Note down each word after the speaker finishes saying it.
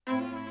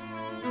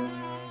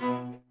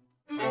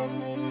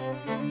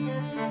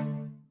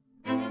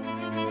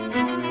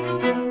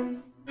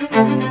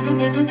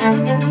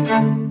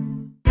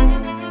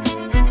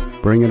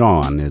Bring It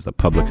On is a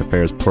public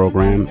affairs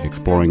program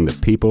exploring the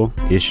people,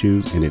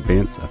 issues, and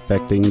events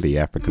affecting the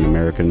African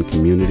American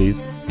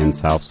communities in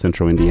South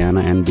Central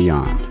Indiana and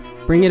beyond.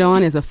 Bring It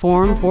On is a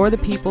forum for the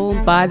people,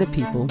 by the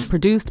people,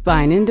 produced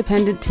by an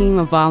independent team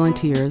of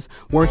volunteers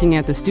working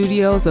at the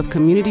studios of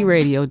Community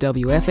Radio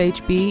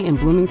WFHB in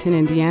Bloomington,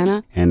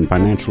 Indiana, and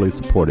financially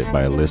supported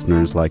by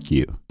listeners like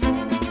you.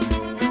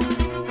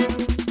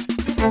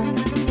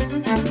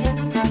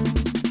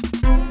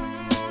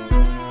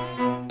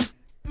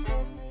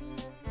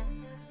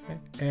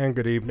 And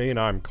good evening.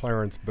 I'm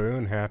Clarence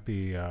Boone.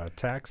 Happy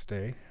Tax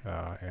Day,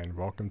 and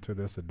welcome to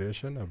this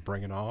edition of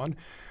Bring It On.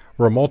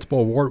 We're a multiple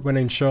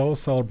award-winning show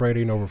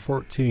celebrating over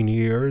 14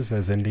 years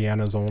as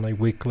Indiana's only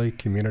weekly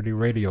community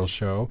radio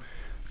show,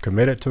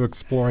 committed to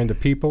exploring the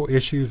people,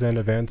 issues, and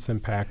events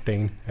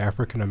impacting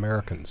African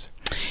Americans.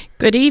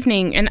 Good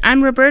evening, and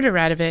I'm Roberta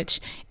Radovich.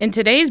 In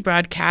today's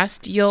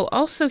broadcast, you'll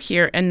also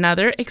hear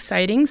another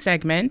exciting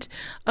segment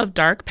of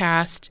Dark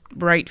Past,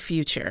 Bright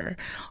Future.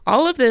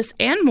 All of this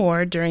and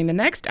more during the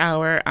next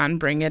hour on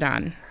Bring It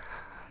On.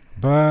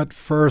 But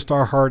first,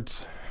 our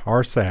hearts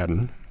are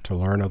saddened to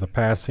learn of the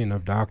passing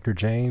of Dr.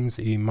 James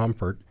E.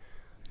 Mumford,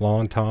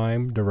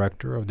 longtime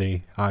director of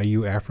the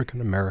IU African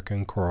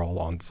American Choral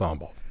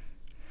Ensemble.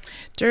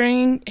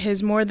 During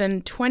his more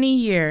than 20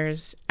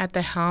 years at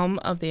the helm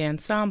of the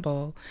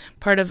ensemble,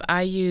 part of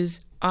IU's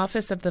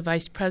Office of the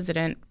Vice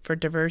President for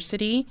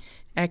Diversity,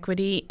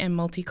 Equity, and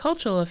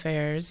Multicultural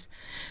Affairs,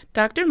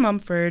 Dr.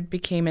 Mumford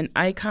became an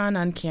icon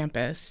on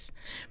campus,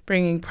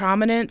 bringing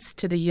prominence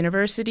to the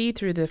university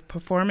through the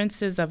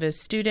performances of his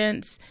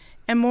students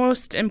and,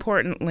 most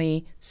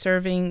importantly,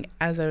 serving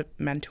as a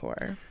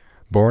mentor.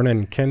 Born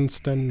in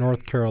Kinston,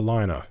 North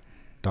Carolina,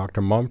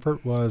 Dr.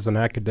 Mumford was an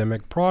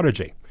academic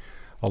prodigy.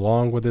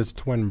 Along with his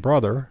twin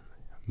brother,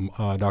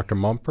 Dr.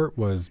 Mumford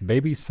was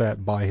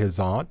babysat by his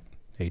aunt,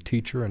 a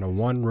teacher in a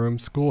one-room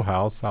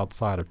schoolhouse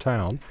outside of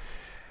town,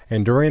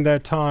 and during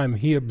that time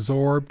he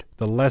absorbed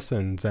the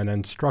lessons and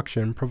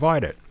instruction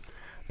provided.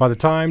 By the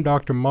time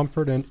Dr.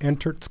 Mumford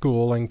entered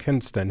school in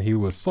Kinston, he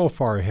was so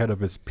far ahead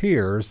of his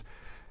peers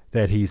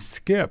that he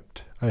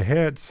skipped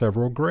ahead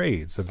several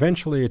grades,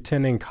 eventually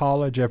attending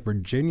college at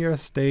Virginia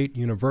State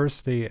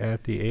University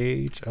at the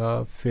age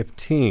of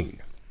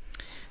 15.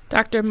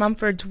 Dr.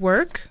 Mumford's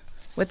work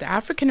with the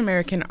African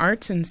American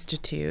Arts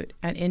Institute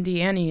at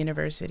Indiana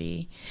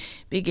University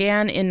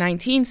began in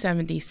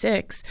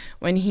 1976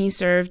 when he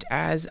served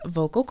as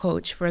vocal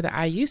coach for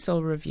the IU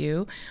Soul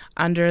Revue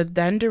under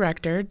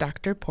then-director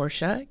Dr.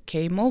 Portia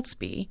K.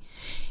 Molesby.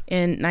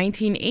 In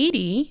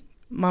 1980,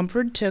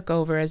 Mumford took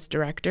over as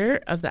director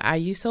of the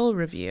IU Soul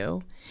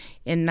Revue.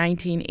 In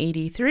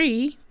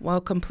 1983,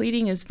 while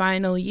completing his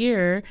final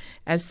year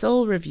as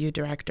Soul Revue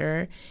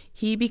director,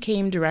 he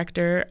became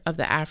director of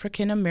the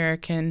African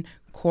American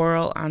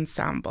Choral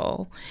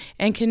Ensemble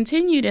and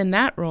continued in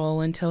that role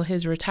until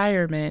his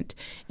retirement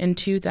in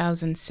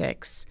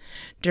 2006.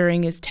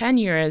 During his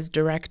tenure as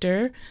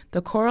director,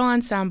 the Choral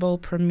Ensemble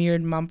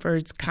premiered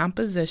Mumford's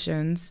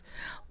compositions,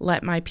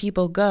 Let My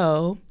People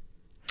Go,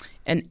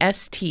 and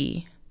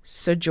ST,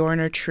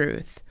 Sojourner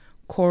Truth,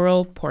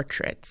 Choral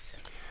Portraits.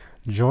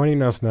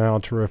 Joining us now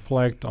to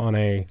reflect on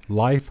a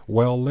life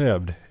well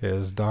lived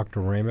is Dr.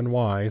 Raymond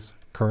Wise,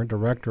 current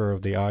director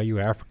of the IU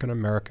African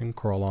American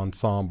Choral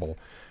Ensemble.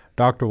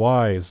 Dr.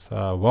 Wise,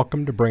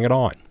 welcome to Bring It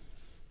On.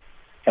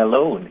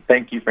 Hello, and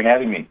thank you for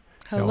having me.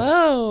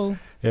 Hello.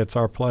 It's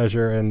our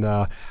pleasure, and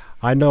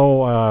I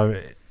know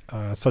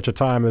such a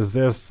time as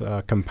this,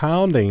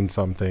 compounding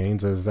some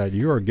things, is that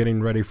you are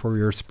getting ready for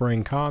your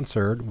spring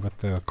concert with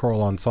the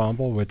Choral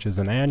Ensemble, which is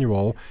an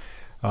annual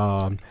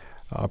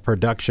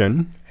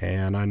production,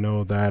 and I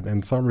know that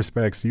in some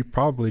respects you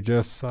probably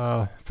just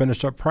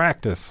finished up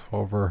practice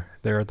over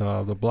there at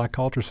the Black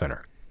Culture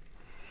Center.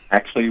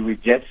 Actually, we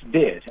just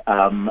did.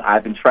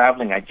 I've been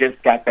traveling. I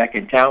just got back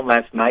in town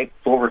last night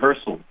for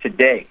rehearsal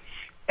today,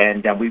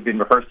 and we've been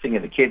rehearsing,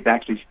 and the kids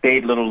actually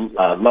stayed a little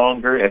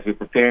longer as we were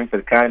preparing for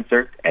the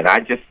concert, and I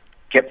just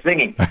kept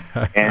singing.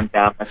 And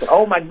I said,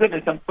 oh, my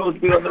goodness, I'm supposed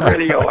to be on the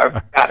radio. I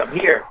forgot I'm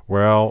here.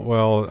 Well,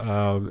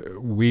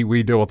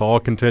 we deal with all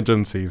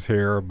contingencies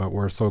here, but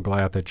we're so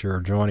glad that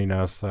you're joining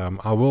us.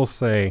 I will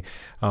say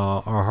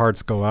our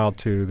hearts go out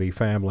to the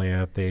family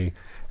at the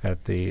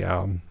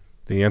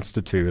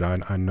Institute.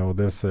 I know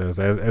this is,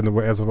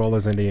 as well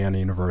as Indiana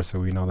University,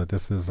 we know that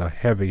this is a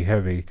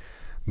heavy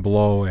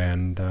blow.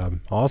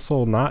 And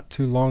also not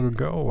too long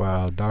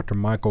ago, Dr.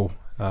 Michael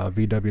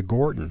V.W.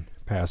 Gordon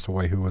passed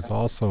away, who was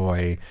also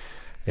a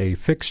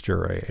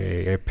fixture,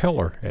 a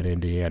pillar at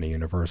Indiana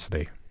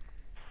University.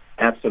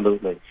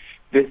 Absolutely.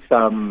 This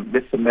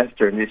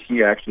semester and this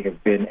year actually has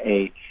been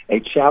a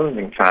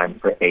challenging time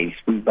for ACE.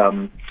 We've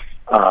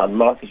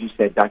lost, as you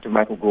said, Dr.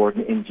 Michael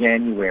Gordon in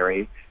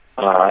January,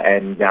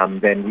 and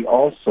then we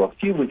also, a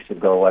few weeks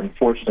ago,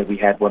 unfortunately, we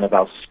had one of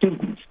our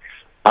students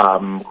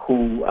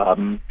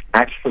who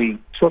actually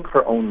took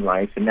her own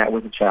life, and that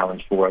was a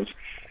challenge for us.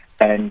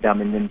 And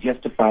then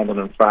just to find out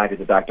on Friday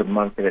that Dr.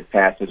 Mumford had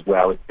passed as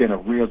well. It's been a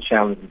real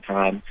challenging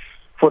time.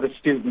 for the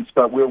students,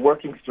 but we're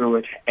working through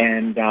it,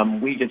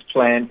 and we just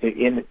plan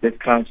to end this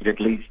concert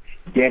at least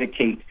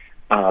dedicate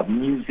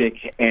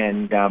music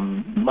and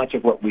much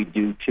of what we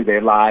do to their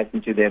lives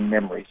and to their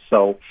memories.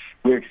 So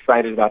we're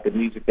excited about the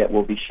music that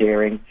we'll be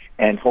sharing,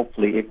 and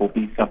hopefully it will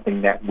be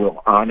something that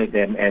will honor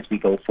them as we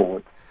go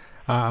forward.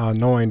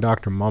 Knowing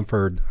Dr.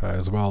 Mumford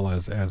as well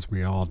as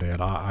we all did,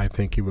 I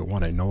think he would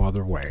want it no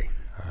other way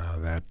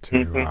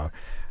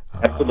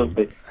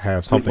absolutely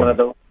have something. One of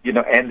those,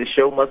 and the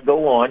show must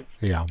go on.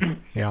 Yeah,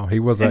 he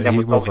was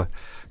a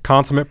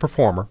consummate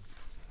performer.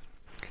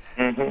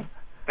 Mm-hmm.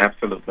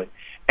 Absolutely.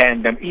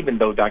 And even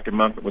though Dr.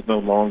 Mumford was no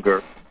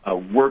longer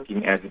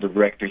working as a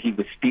director, he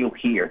was still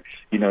here.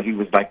 He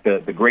was like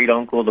the great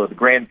uncle or the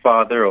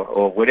grandfather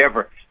or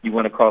whatever you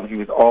want to call him. He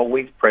was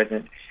always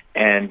present,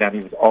 and he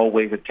was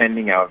always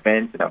attending our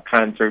events and our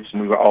concerts,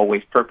 and we were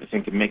always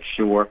purposing to make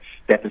sure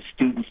that the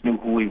students knew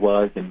who he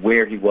was and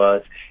where he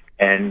was.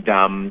 And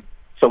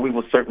so we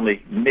will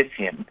certainly miss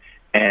him.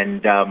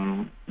 And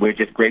we're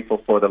just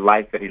grateful for the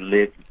life that he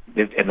lived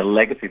and the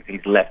legacy that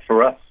he's left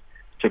for us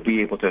to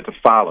be able to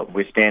follow.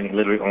 We're standing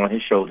literally on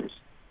his shoulders.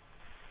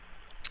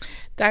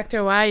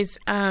 Dr. Wise,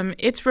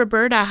 it's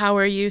Roberta. How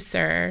are you,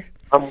 sir?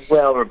 I'm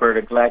well,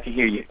 Roberta. Glad to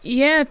hear you.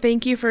 Yeah,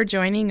 thank you for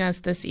joining us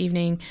this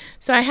evening.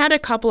 So I had a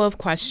couple of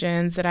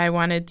questions that I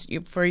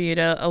wanted for you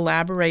to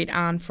elaborate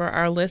on for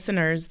our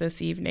listeners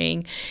this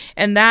evening,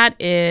 and that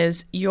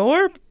is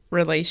your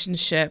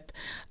relationship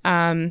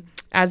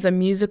as a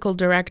musical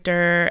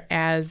director,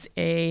 as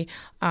an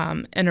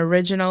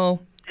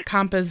original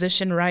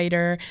composition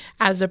writer,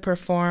 as a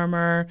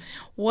performer.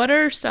 What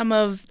are some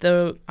of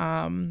the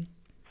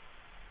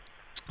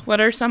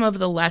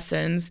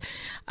lessons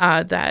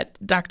that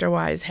Dr.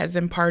 Wise has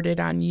imparted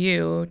on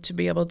you to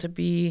be able to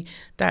be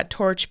that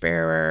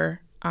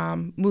torchbearer,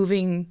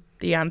 moving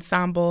the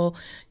ensemble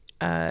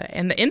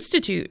and the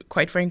Institute,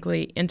 quite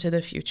frankly, into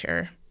the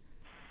future?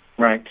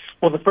 Right.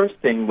 Well, the first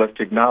thing was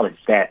to acknowledge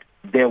that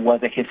there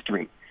was a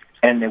history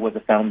and there was a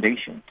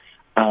foundation.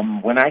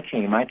 When I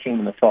came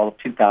in the fall of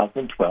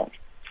 2012,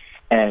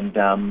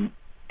 and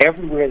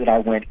everywhere that I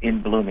went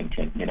in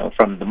Bloomington,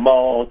 from the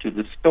mall to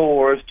the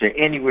stores to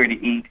anywhere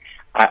to eat,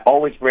 I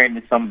always ran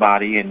into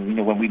somebody,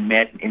 and, when we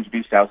met and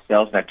introduced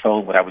ourselves and I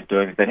told what I was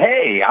doing, I said,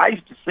 hey, I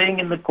used to sing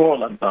in the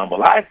choral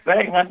ensemble. I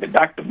sang under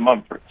Dr.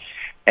 Mumford.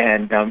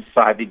 And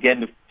so I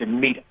began to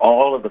meet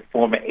all of the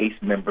former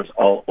ACE members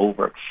all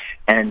over.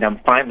 And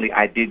finally,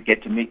 I did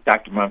get to meet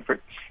Dr.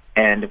 Mumford.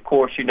 And, of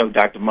course,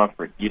 Dr.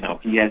 Mumford, he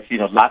has,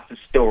 lots of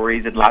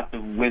stories and lots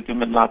of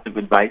wisdom and lots of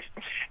advice.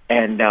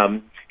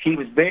 And he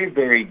was very,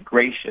 very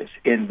gracious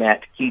in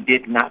that he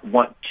did not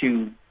want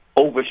to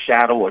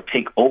overshadow or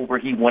take over.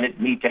 He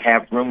wanted me to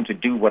have room to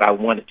do what I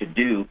wanted to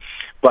do.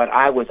 But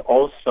I was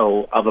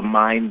also of a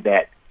mind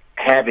that,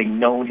 having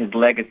known his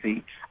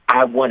legacy,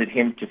 I wanted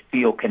him to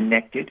feel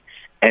connected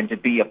and to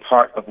be a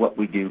part of what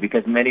we do,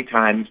 because many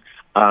times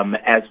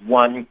as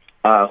one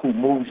who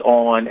moves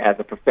on as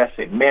a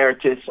professor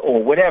emeritus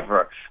or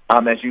whatever,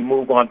 as you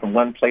move on from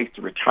one place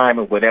to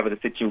retirement, whatever the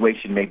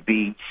situation may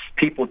be,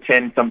 people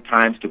tend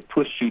sometimes to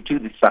push you to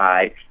the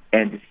side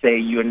and to say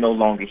you're no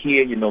longer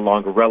here, you're no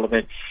longer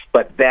relevant.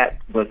 But that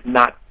was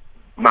not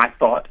my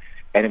thought,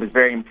 and it was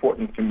very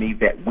important for me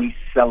that we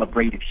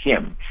celebrated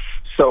him.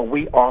 So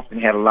we often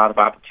had a lot of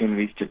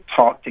opportunities to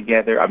talk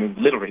together. I mean,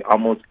 literally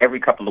almost every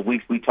couple of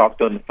weeks we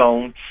talked on the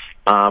phone.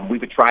 We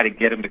would try to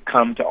get him to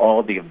come to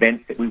all the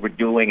events that we were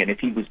doing, and if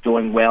he was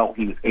doing well,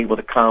 he was able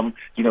to come.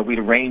 We'd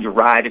arrange a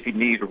ride if he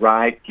needed a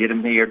ride, get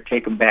him here,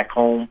 take him back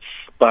home.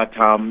 But,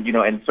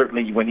 and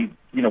certainly when he,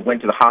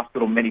 went to the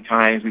hospital many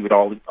times, we would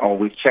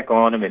always check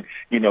on him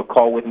and,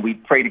 call with him.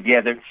 We'd pray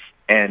together.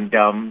 And,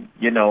 I'm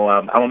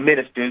a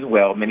minister as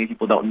well. Many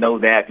people don't know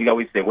that. He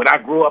always said, when I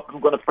grow up, I'm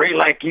going to pray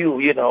like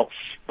you,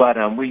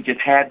 But we just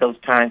had those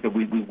times that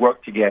we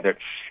worked together.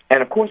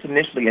 And, of course,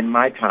 initially in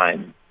my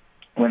time,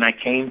 when I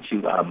came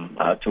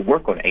to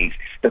work on ACE,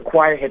 the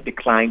choir had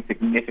declined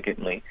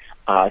significantly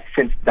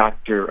since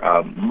Dr.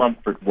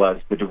 Mumford was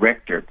the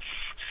director.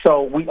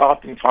 So we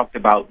often talked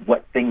about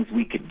what things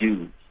we could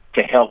do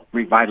to help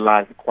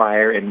revitalize the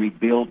choir and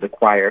rebuild the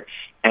choir.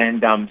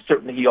 And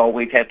certainly he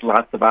always had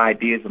lots of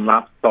ideas and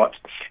lots of thoughts,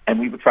 and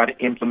we would try to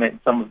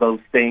implement some of those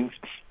things.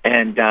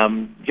 And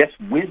just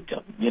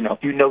wisdom,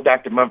 if you know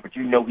Dr. Mumford,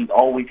 he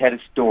always had a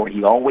story.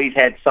 He always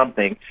had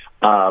something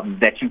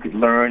that you could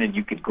learn and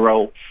you could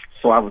grow.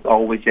 So I was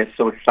always just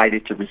so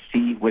excited to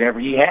receive whatever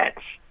he had.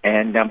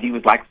 And he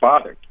was like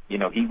father.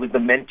 He was the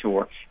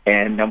mentor.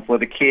 And for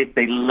the kids,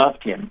 they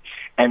loved him.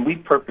 And we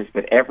purposed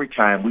that every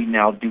time we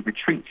now do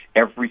retreats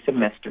every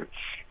semester.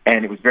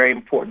 And it was very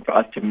important for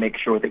us to make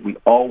sure that we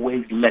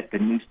always let the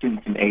new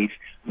students in ACE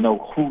know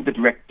who the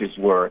directors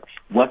were,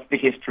 what's the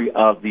history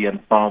of the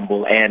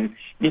ensemble, and,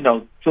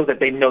 so that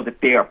they know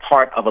that they are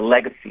part of a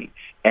legacy,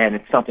 and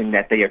it's something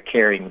that they are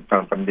carrying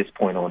from this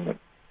point on.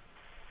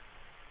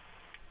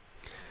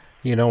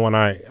 When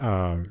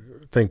I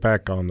think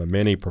back on the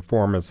many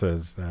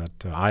performances that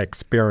I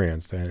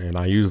experienced, and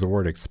I use the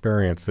word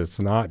experience, it's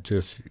not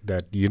just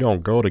that you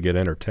don't go to get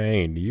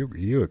entertained.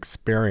 You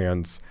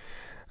experience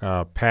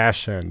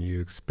passion.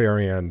 You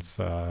experience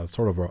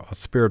sort of a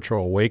spiritual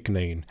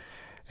awakening,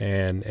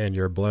 and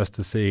you're blessed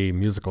to see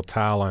musical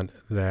talent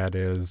that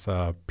is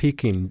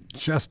peaking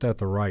just at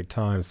the right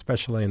time,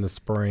 especially in the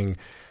spring.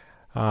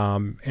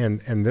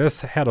 And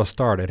this had a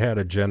start. It had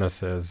a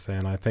genesis.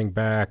 And I think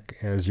back,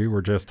 as you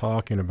were just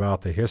talking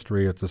about the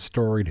history, it's a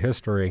storied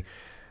history.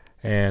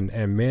 And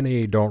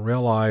many don't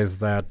realize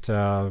that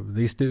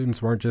these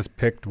students weren't just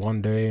picked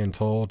one day and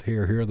told,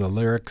 here are the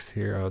lyrics,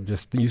 here,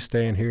 just you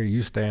stand here,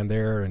 you stand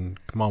there, and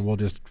come on, we'll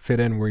just fit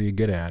in where you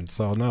get in.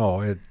 So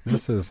no,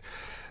 this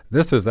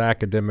is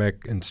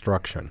academic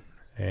instruction,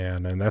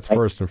 and that's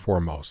first and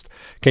foremost.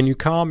 Can you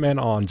comment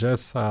on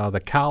just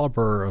the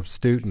caliber of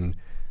student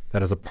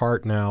that is a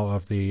part now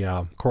of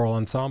the choral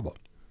ensemble?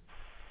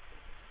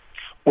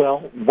 Well,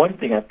 one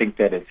thing I think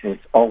that has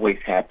always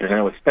happened,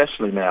 and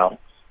especially now,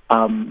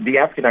 the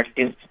African Arts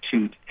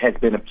Institute has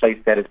been a place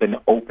that has been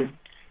open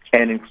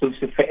and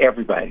inclusive for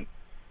everybody.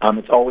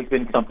 It's always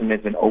been something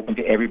that's been open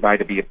to everybody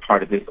to be a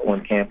part of this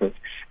on campus,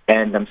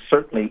 and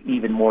certainly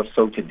even more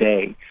so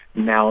today,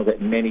 now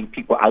that many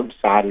people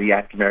outside of the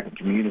African American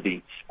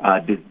community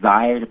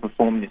desire to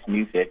perform this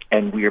music,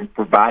 and we are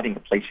providing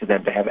a place for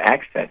them to have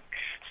access.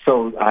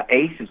 So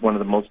ACE is one of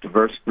the most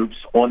diverse groups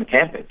on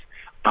campus.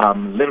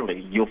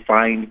 Literally, you'll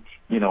find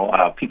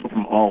people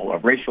from all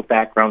racial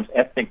backgrounds,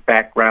 ethnic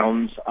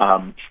backgrounds.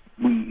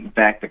 In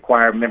fact, the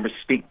choir members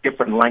speak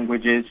different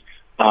languages.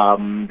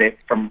 They're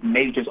from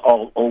majors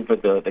all over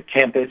the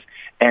campus,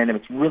 and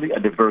it's really a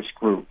diverse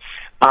group.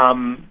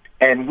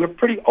 And we're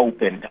pretty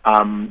open.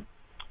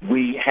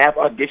 We have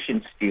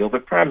auditions still,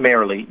 but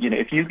primarily,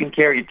 if you can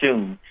carry a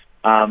tune,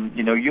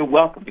 you're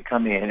welcome to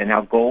come in. And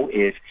our goal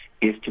is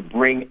to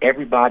bring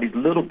everybody's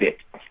little bit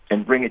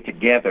and bring it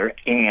together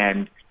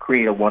and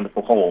create a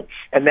wonderful whole.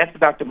 And that's what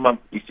Dr.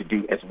 Mumford used to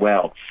do as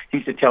well. He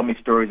used to tell me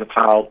stories of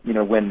how,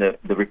 when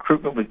the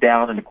recruitment was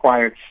down in the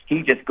choir,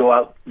 he'd just go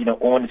out,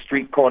 on the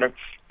street corner,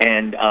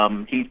 and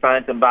he'd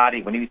find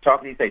somebody. When he was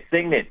talking, he'd say,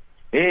 sing this,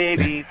 A,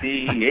 B,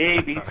 C,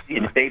 A, B, C.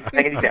 And if they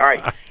sang it, he'd say, all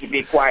right, keep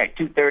me quiet,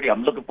 2:30,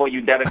 I'm looking for you,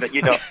 da-da-da.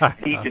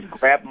 He'd just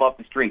grab them off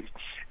the streets.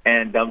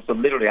 And so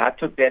literally I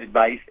took that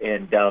advice,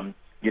 and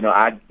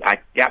I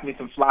got me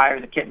some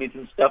flyers and kept me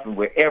some stuff, and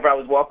wherever I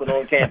was walking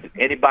on campus,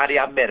 anybody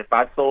I met, if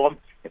I saw them,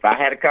 if I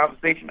had a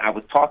conversation, I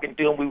was talking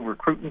to them, we were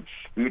recruiting,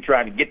 we were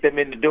trying to get them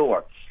in the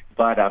door.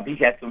 But he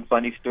had some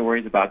funny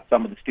stories about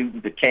some of the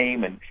students that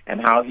came and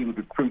how he would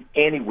recruit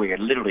anywhere,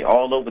 literally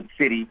all over the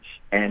city,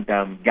 and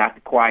got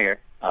the choir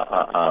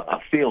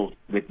filled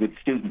with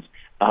students,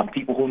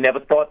 people who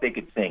never thought they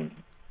could sing.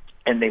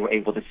 And they were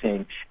able to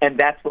sing. And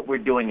that's what we're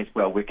doing as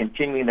well. We're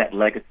continuing that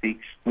legacy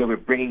where we're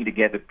bringing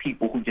together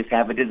people who just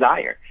have a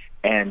desire.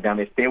 And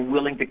if they're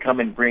willing to come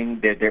and bring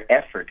their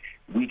effort,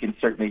 we can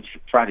certainly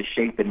try to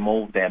shape and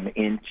mold them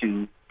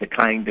into the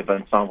kind of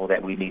ensemble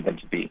that we need them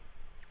to be.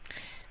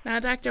 Now,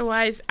 Dr.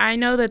 Wise, I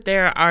know that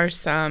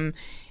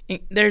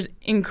there's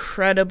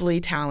incredibly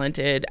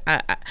talented.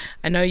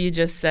 I know you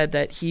just said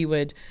that he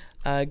would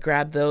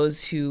grab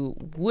those who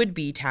would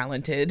be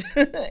talented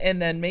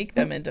and then make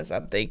them into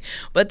something.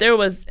 But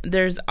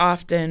there's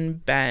often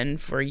been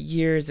for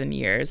years and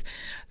years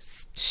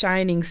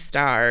shining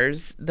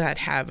stars that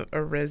have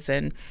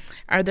arisen.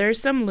 Are there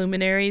some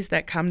luminaries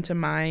that come to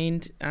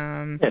mind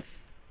that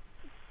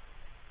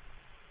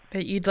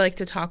you'd like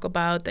to talk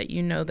about that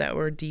that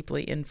were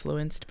deeply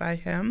influenced by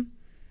him?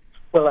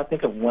 Well, I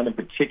think of one in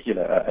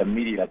particular,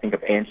 immediately. I think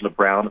of Angela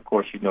Brown, of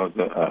course, is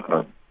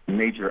a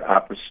major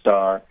opera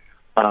star.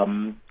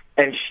 And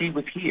she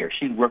was here.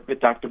 She worked with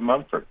Dr.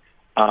 Mumford.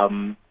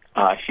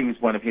 She was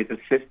one of his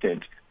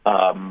assistants,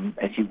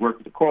 and she worked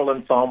with the choral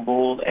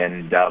ensemble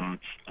and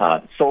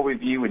Soul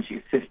Review, and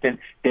she's assistant.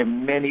 There are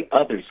many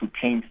others who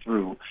came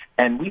through,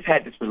 and we've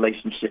had this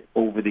relationship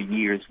over the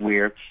years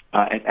where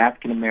as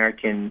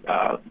African-American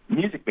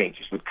music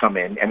majors would come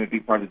in and would be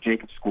part of the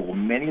Jacobs School,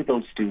 many of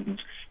those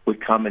students would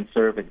come and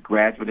serve as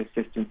graduate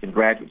assistants and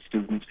graduate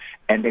students,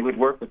 and they would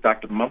work with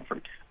Dr.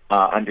 Mumford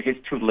under his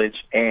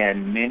tutelage,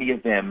 and many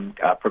of them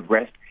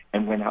progressed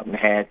and went out and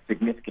had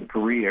significant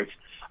careers.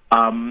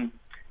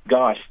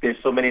 There's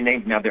so many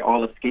names now, they're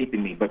all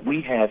escaping me, but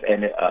we have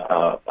an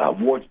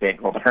awards band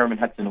called the Herman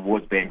Hudson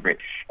Awards Band Grid,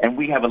 and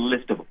we have a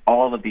list of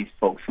all of these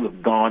folks who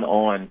have gone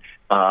on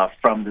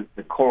from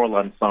the choral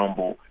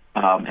ensemble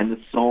and the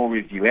Soul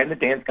Review and the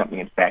dance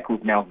company, in fact,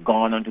 who've now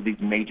gone on to these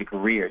major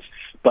careers.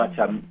 But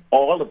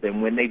all of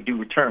them, when they do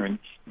return,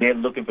 they're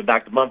looking for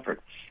Dr. Mumford.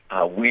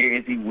 Where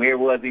is he? Where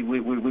was he? We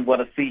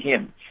want to see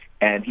him.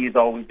 And he's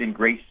always been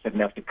gracious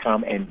enough to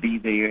come and be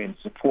there and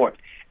support,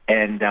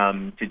 and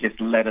to just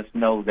let us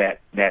know that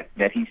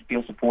he's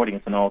still supporting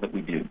us in all that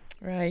we do.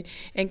 Right.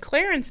 And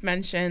Clarence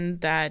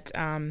mentioned that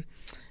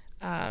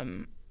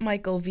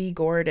Michael V.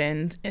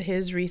 Gordon,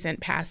 his recent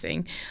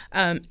passing,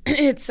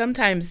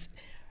 it's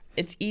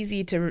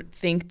easy to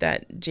think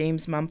that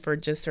James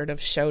Mumford just sort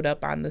of showed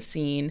up on the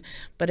scene,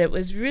 but it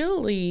was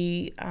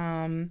really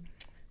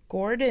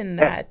Gordon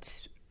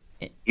that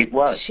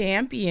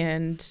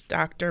championed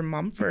Dr.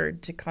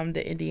 Mumford to come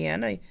to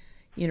Indiana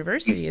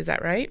University. Is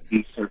that right?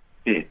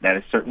 That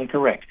is certainly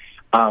correct.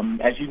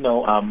 As you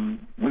know,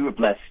 we were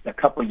blessed a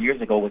couple of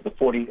years ago was the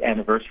 40th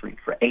anniversary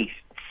for ACE.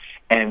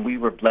 And we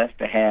were blessed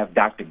to have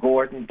Dr.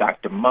 Gordon,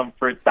 Dr.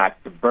 Mumford,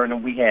 Dr.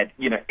 Burnham. We had,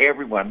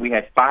 everyone. We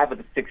had 5 of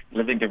the 6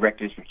 living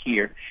directors were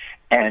here.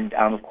 And,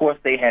 of course,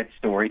 they had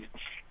stories.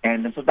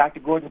 And so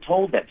Dr. Gordon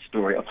told that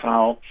story of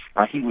how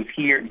he was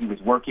here, he was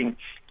working,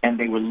 and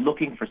they were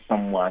looking for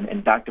someone.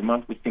 And Dr.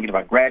 Mumford was thinking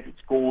about graduate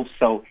school,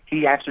 so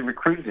he actually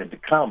recruited him to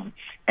come.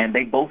 And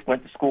they both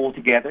went to school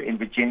together in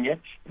Virginia.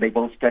 They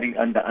both studied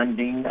under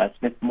Undine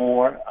Smith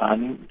Moore.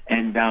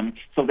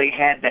 So they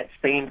had that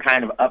same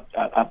kind of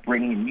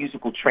upbringing and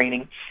musical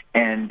training.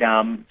 And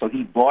so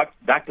he brought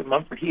Dr.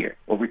 Mumford here,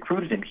 or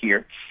recruited him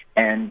here.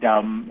 And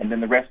then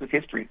the rest was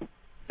history.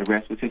 The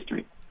rest was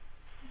history.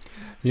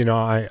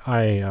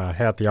 I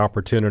had the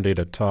opportunity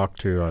to talk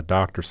to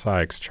Dr.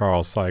 Sykes,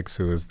 Charles Sykes,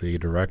 who is the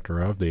director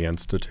of the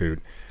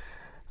Institute,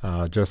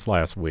 just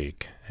last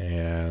week.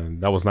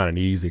 And that was not an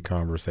easy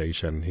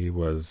conversation. He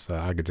was,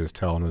 I could just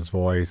tell in his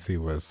voice, he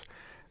was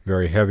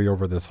very heavy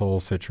over this whole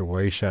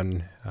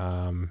situation.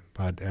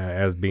 But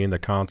as being the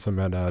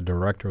consummate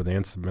director of the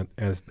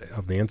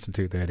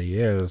Institute that he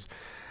is,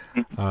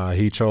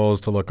 he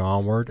chose to look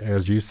onward,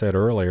 as you said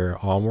earlier,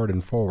 onward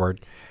and forward.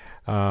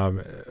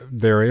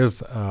 There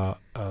is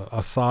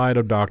a side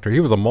of Dr. He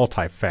was a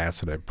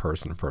multifaceted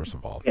person, first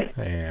of all,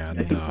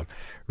 and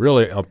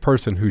really a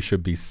person who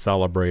should be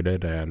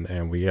celebrated.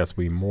 And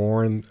we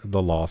mourn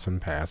the loss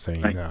and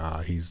passing.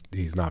 Right.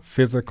 He's not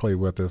physically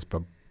with us,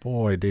 but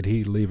boy, did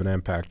he leave an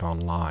impact on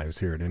lives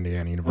here at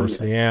Indiana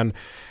University and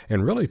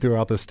really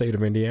throughout the state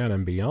of Indiana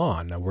and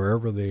beyond,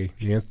 wherever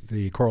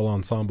the choral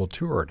ensemble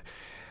toured.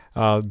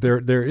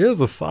 There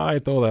is a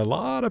side, though, that a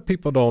lot of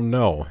people don't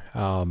know.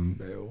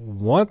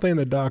 One thing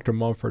that Dr.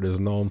 Mumford is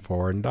known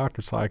for, and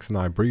Dr. Sykes and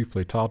I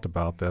briefly talked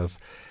about this,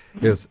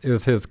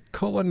 is his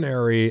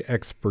culinary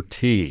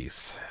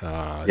expertise.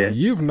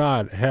 You've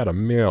not had a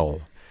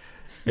meal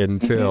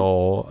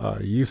until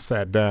you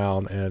sat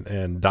down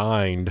and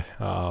dined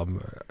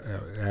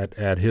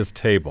at his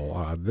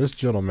table. This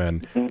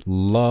gentleman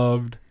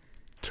loved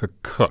to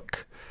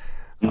cook,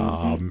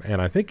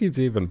 and I think he's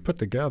even put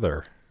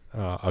together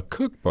a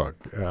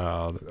cookbook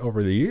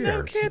over the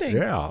years. No kidding.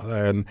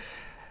 Yeah,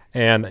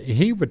 and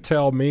he would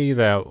tell me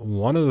that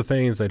one of the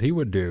things that he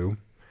would do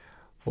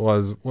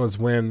was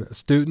when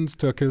students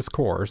took his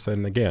course,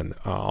 and again,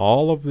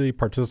 all of the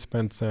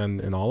participants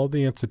and all of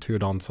the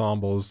Institute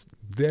ensembles,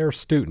 they're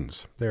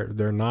students.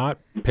 They're not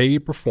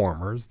paid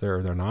performers.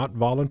 They're not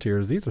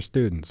volunteers. These are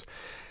students.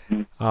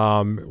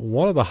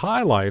 One of the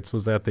highlights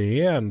was at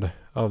the end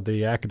of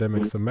the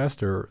academic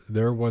semester,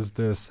 there was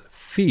this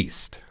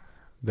feast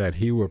that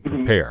he would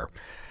prepare.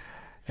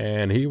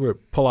 And he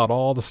would pull out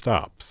all the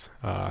stops,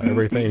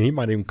 everything. He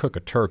might even cook a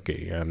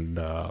turkey and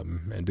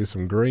do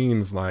some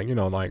greens, like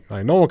no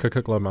one could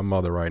cook like my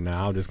mother right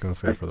now. I'm just going to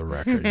say for the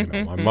record,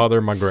 my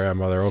mother, my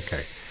grandmother,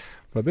 okay.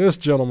 But this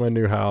gentleman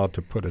knew how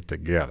to put it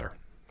together,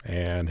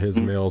 and his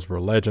meals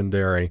were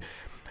legendary.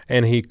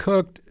 And he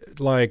cooked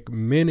like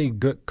many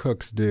good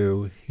cooks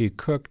do. He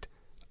cooked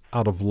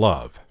out of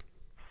love.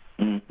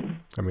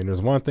 I mean,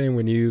 there's one thing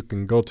when you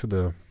can go to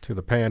the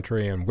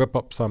pantry and whip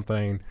up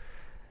something,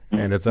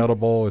 and it's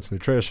edible, it's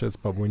nutritious,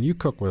 but when you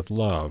cook with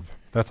love,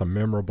 that's a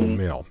memorable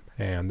meal.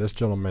 And this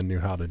gentleman knew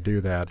how to do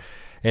that.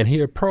 And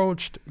he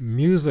approached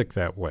music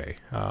that way.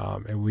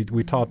 And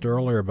we talked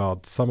earlier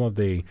about some of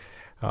the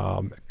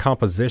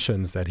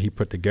compositions that he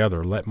put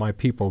together, Let My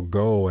People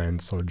Go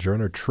and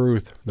Sojourner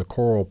Truth, the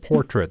choral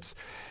portraits,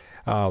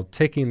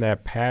 taking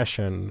that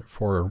passion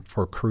for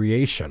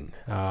creation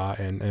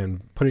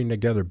and putting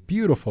together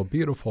beautiful,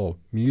 beautiful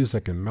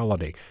music and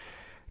melody.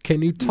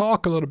 Can you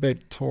talk a little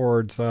bit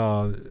towards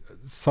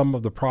some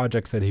of the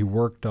projects that he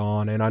worked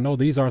on? And I know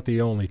these aren't the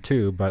only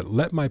two, but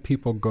Let My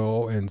People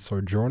Go and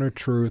Sojourner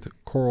Truth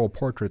choral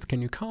portraits. Can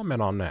you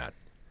comment on that?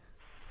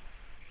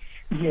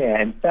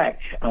 Yeah, in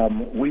fact,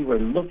 we were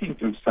looking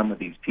through some of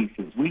these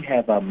pieces. We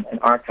have an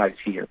archive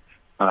here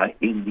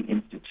in the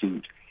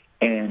Institute,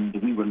 and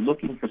we were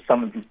looking for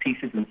some of his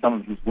pieces and some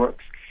of his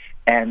works.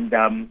 And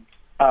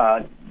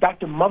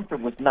Dr.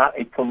 Mumford was not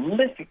a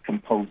prolific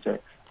composer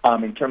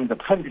in terms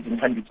of hundreds and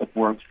hundreds of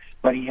works,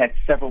 but he had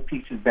several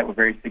pieces that were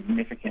very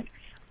significant.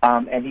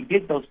 And he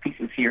did those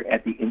pieces here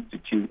at the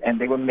Institute, and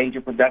they were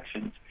major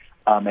productions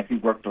as he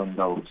worked on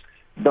those.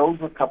 Those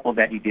were a couple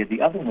that he did.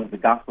 The other one was the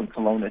Gospel in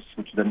Colonus,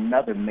 which was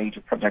another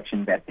major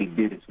production that they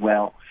did as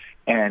well.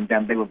 And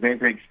they were very,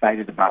 very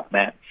excited about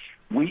that.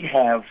 We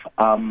have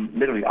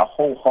literally a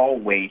whole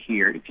hallway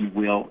here, if you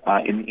will,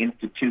 in the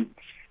Institute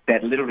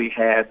that literally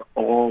has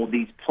all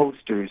these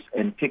posters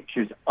and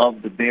pictures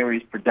of the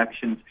various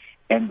productions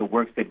and the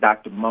works that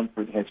Dr.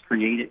 Mumford has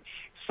created.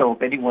 So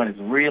if anyone is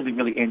really,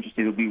 really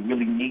interested, it would be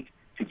really neat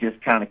to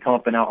just kind of come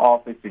up in our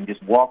office and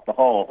just walk the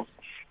halls,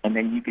 and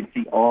then you can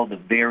see all the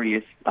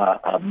various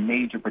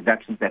major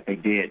productions that they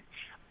did.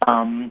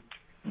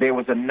 There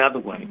was another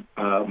one.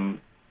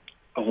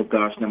 Oh,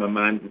 gosh, now my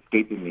mind is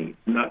escaping me. It's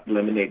not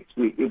Lemonade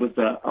Sweet. It was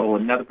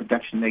another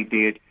production they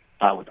did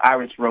with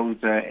Iris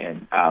Rosa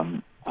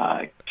and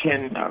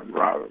Ken.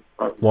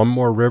 One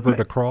More River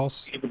to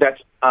Cross?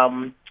 That's,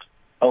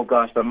 oh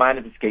gosh, my mind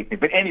has escaped me.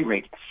 But at any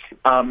rate,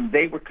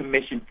 they were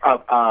commissioned,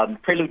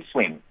 Prelude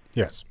Swing.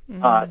 Yes.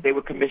 They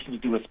were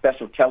commissioned to do a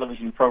special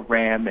television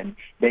program, and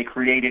they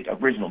created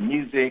original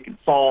music and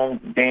songs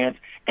and dance,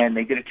 and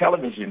they did a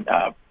television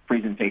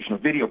presentation, a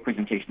video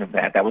presentation of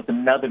that. That was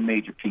another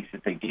major piece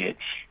that they did.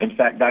 In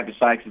fact, Dr.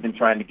 Sykes has been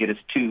trying to get us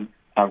to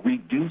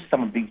redo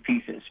some of these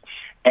pieces.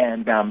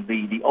 And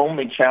the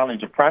only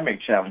challenge, or primary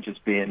challenge, has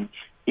been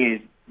is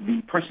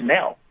the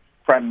personnel,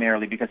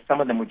 primarily because some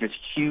of them were just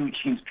huge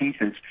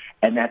pieces.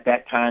 And at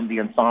that time, the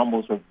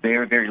ensembles were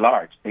very, very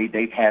large.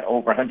 They've had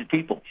over 100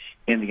 people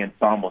in the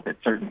ensembles at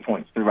certain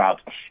points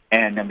throughout.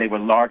 And they were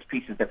large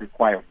pieces that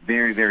require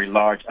very, very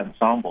large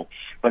ensemble.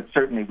 But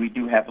certainly we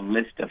do have a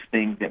list of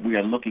things that we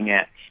are looking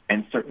at.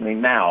 And certainly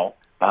now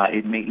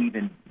it may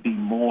even be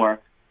more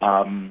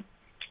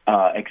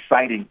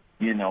exciting,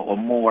 or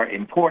more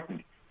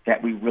important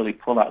that we really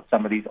pull out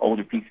some of these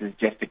older pieces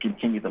just to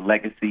continue the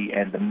legacy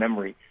and the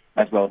memory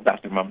as well as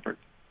Dr. Mumford.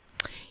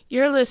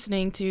 You're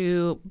listening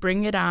to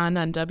Bring It On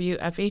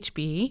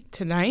WFHB.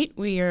 Tonight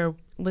we are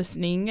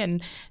listening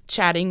and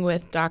chatting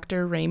with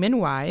Dr. Raymond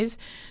Wise,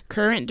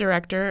 current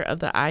director of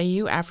the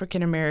IU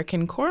African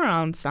American Choral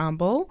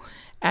Ensemble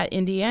at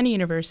Indiana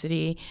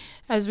University,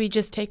 as we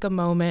just take a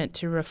moment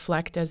to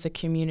reflect as a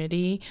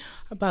community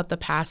about the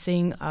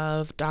passing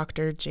of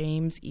Dr.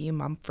 James E.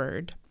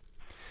 Mumford.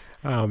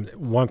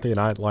 One thing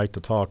I'd like to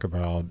talk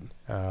about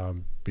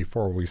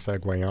before we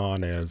segue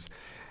on is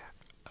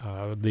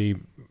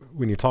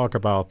when you talk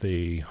about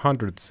the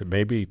hundreds,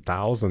 maybe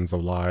thousands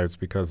of lives,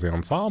 because the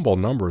ensemble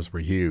numbers were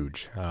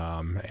huge,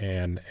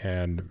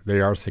 and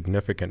they are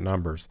significant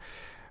numbers.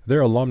 There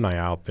are alumni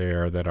out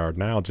there that are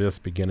now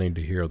just beginning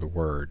to hear the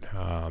word.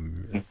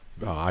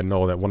 I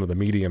know that one of the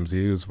mediums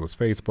used was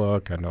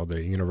Facebook. I know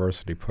the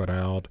university put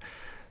out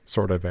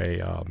sort of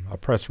a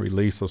press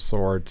release of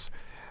sorts,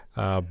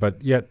 but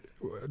yet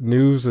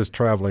news is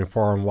traveling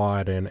far and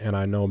wide, and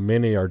I know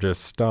many are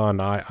just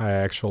stunned. I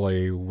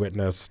actually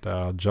witnessed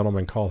a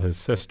gentleman call his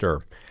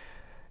sister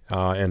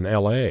in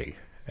L.A.,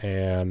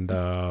 and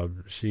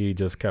she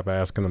just kept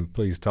asking him,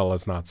 please tell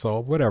us not so,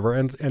 whatever.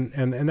 And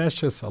that's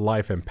just a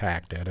life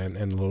impacted,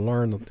 and to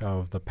learn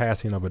of the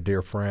passing of a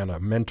dear friend, a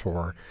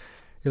mentor,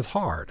 is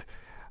hard.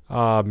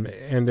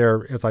 And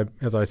there, as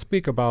I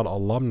speak about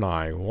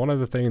alumni, one of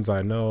the things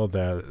I know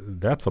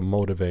that's a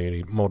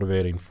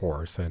motivating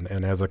force, and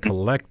as a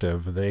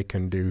collective, they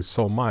can do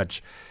so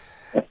much.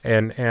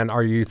 And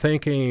are you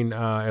thinking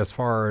as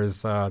far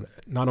as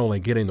not only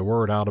getting the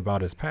word out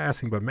about his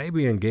passing, but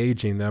maybe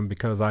engaging them,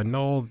 because I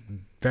know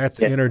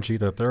that's energy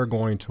that they're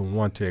going to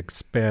want to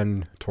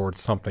expend towards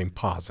something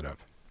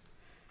positive.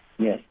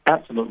 Yes,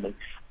 absolutely.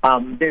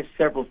 There's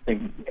several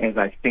things as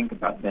I think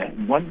about that.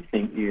 One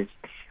thing is,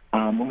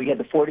 when we had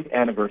the 40th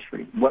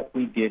anniversary, what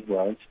we did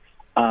was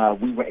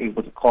we were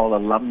able to call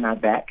alumni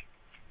back,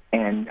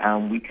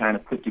 and we kind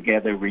of put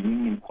together a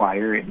reunion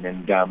choir, and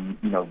then,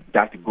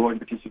 Dr. Gordon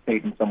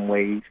participated in some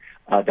ways.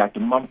 Dr.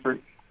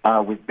 Mumford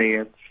was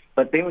there.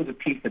 But there was a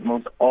piece that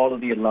most all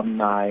of the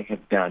alumni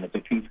have done. It's a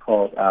piece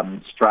called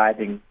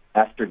Striving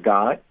After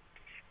God,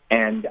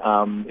 and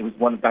it was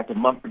one of Dr.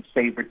 Mumford's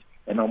favorites,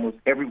 and almost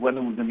everyone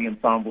who was in the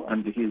ensemble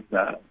under his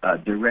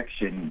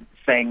direction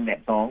sang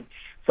that song.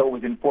 So it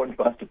was important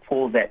for us to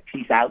pull that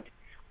piece out.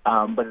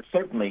 But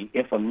certainly,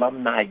 if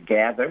alumni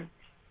gather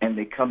and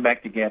they come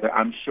back together,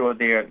 I'm sure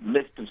their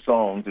list of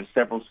songs, there's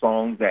several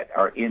songs that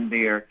are in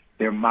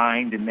their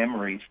mind and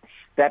memories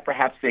that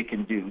perhaps they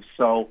can do.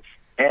 So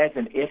as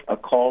and if a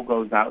call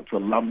goes out to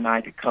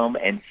alumni to come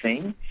and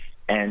sing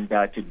and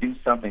to do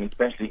something,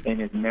 especially in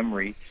his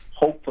memory,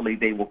 hopefully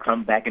they will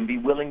come back and be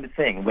willing to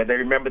sing, whether they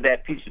remember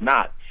that piece or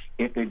not.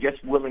 If they're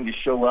just willing to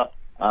show up,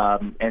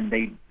 and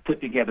they put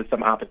together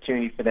some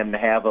opportunity for them to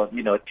have a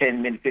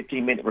 10-minute,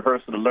 15-minute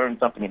rehearsal to learn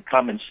something and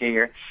come and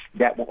share,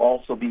 that will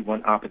also be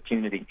one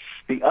opportunity.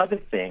 The other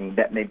thing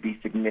that may be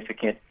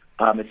significant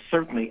is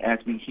certainly as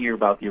we hear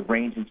about the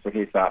arrangements for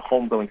his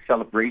homegoing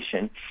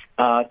celebration,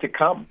 to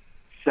come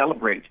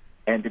celebrate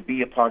and to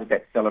be a part of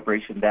that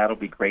celebration. That'll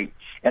be great.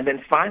 And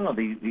then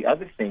finally, the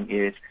other thing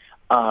is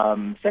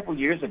several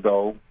years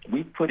ago,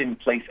 we put in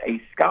place a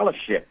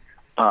scholarship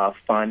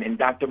fund in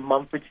Dr.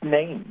 Mumford's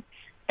name.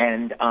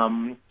 And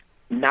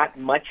not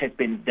much has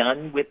been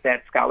done with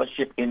that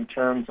scholarship in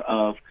terms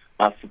of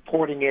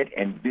supporting it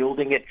and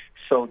building it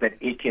so that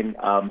it can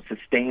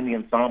sustain the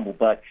ensemble.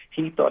 But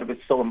he thought it was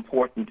so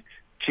important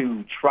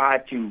to try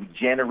to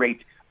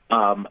generate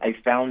a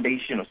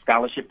foundation or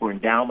scholarship or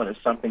endowment or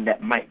something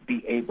that might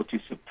be able to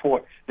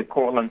support the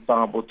choral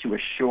ensemble to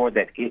assure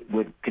that it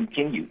would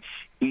continue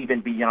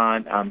even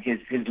beyond his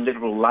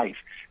literal life.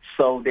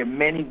 So there are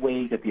many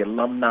ways that the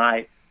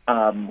alumni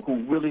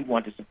who really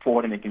want to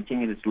support him and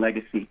continue this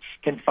legacy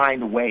can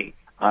find a way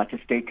to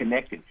stay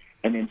connected.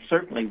 And then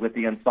certainly with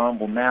the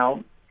ensemble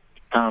now,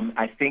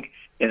 I think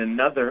in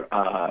another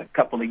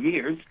couple of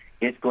years,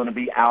 it's going to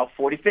be our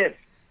 45th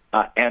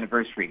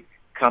anniversary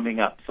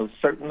coming up. So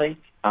certainly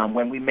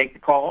when we make the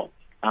call,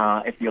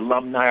 If the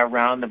alumni are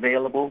around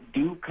available,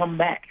 do come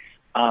back.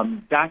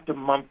 Dr.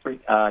 Mumford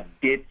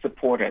did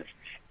support us,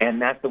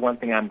 and that's the one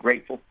thing I'm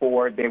grateful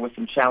for. There were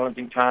some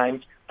challenging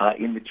times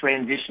in the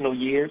transitional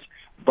years,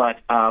 but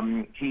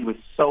he was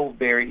so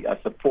very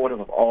supportive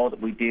of all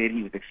that we did.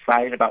 He was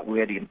excited about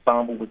where the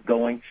ensemble was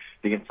going.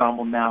 The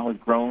ensemble now has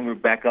grown. We're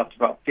back up to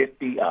about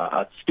 50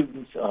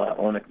 students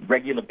on a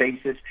regular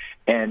basis,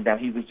 and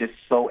he was just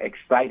so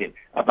excited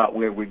about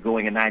where we're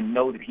going. And I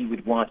know that he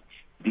would want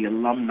the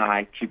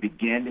alumni to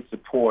begin to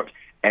support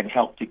and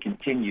help to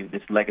continue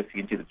this legacy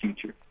into the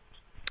future.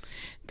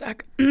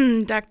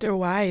 Dr.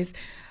 Wise,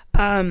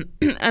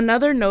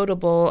 another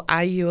notable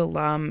IU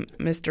alum,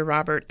 Mr.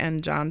 Robert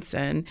N.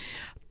 Johnson,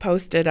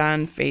 posted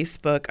on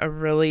Facebook a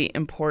really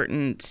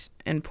important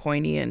and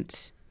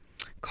poignant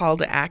call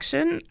to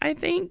action, I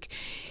think.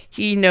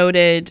 He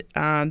noted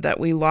that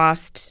we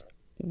lost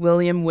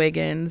William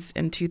Wiggins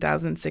in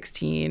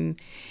 2016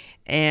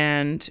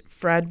 and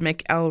Fred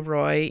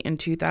McElroy in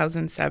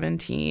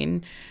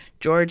 2017,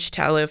 George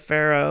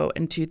Taliaferro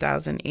in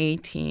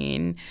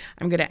 2018.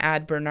 I'm going to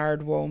add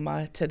Bernard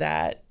Woma to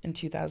that in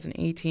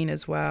 2018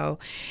 as well.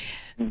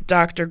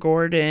 Dr.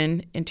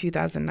 Gordon in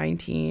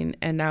 2019,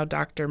 and now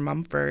Dr.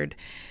 Mumford.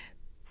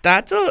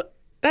 That's a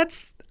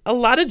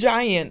lot of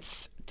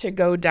giants to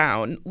go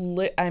down.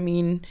 I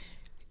mean,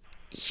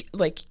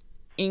 like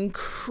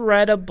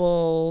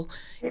incredible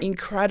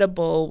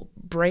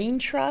brain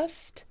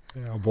trust.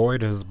 Yeah, a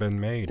void has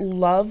been made.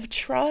 Love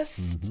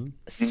trust,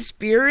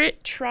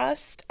 spirit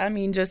trust. I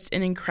mean, just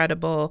an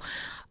incredible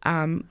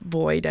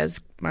void, as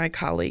my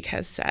colleague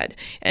has said.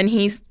 And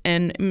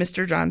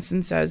Mr.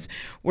 Johnson says,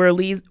 we're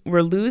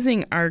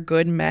losing our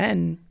good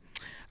men.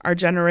 Our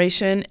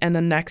generation and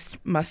the next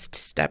must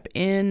step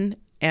in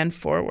and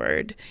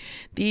forward.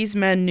 These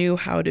men knew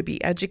how to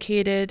be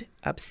educated,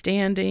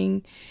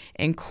 upstanding,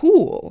 and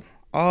cool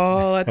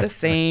all at the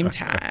same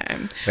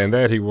time. And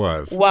that he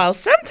was. While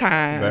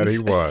sometimes that he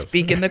was.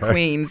 Speaking the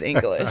Queen's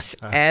English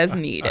as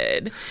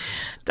needed.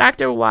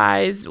 Dr.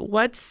 Wise,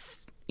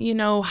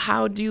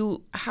 how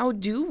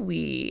do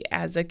we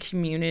as a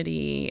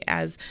community,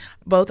 as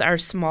both our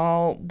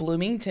small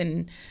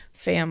Bloomington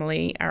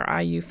family,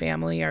 our IU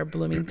family, our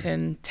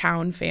Bloomington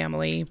town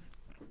family,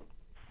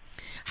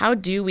 how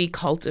do we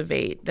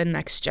cultivate the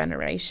next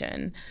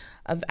generation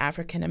of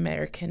African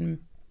American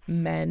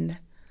men,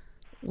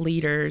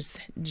 leaders,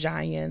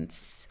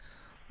 giants,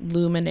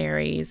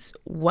 luminaries?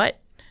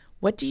 What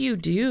do you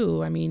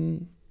do? I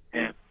mean,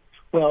 yeah.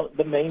 Well,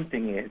 the main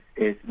thing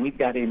is we've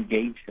got to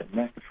engage them.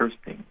 That's the first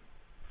thing.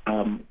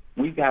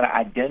 We've got to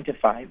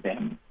identify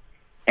them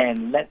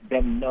and let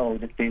them know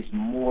that there's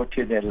more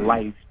to their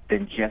life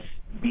than just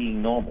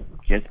being normal,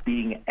 just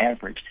being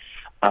average.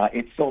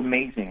 It's so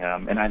amazing,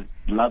 and I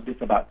love this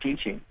about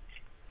teaching.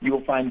 You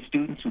will find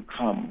students who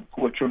come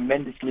who are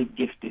tremendously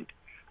gifted,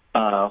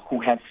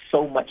 who have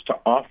so much to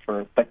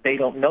offer, but they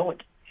don't know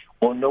it,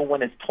 or no one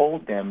has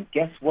told them,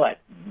 guess what?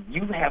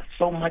 You have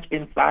so much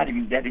inside of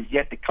you that is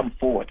yet to come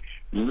forward.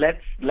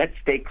 Let's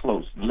stay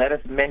close. Let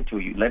us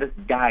mentor you. Let us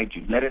guide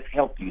you. Let us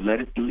help you. Let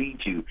us lead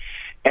you.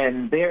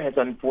 And there has,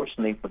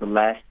 unfortunately, for the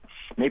last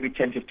maybe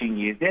 10, 15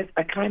 years, there's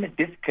a kind of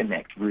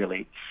disconnect,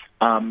 really.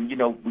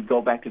 We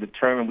go back to the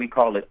term and we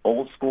call it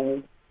old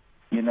school,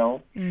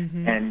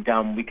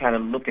 and we kind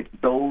of look at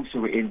those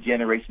who were in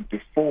generations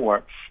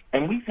before.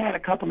 And we've had a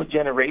couple of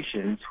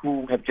generations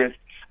who have just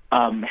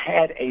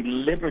had a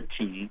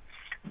liberty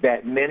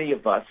that many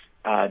of us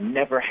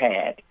never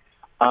had.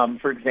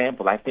 For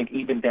example, I think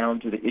even down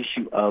to the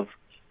issue of,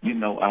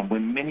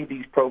 when many of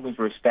these programs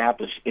were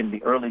established in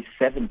the early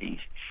 70s,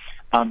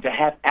 to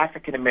have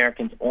African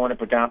Americans on a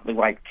predominantly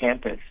white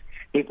campus,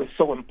 it was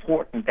so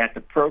important that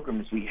the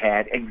programs we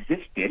had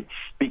existed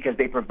because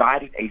they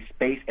provided a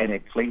space and a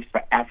place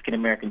for African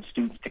American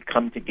students to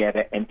come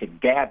together and to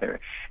gather.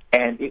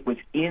 And it was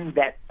in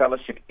that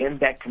fellowship, in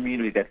that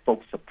community, that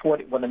folks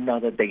supported one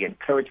another, they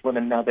encouraged one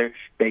another,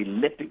 they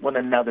lifted one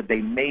another,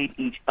 they made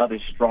each other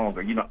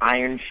stronger.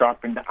 Iron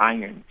sharpened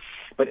iron.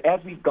 But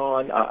as we've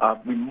gone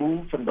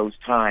removed from those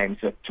times,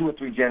 2 or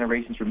 3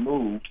 generations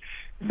removed,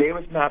 there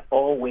was not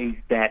always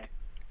that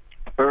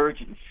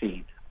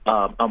urgency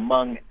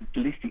among at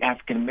least the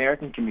African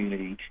American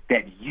community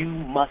that you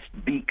must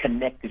be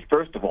connected,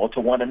 first of all, to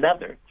one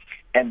another,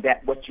 and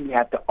that what you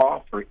have to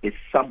offer is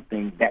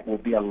something that will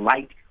be a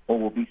light or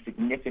will be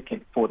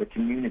significant for the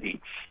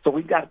community. So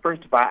we've got to,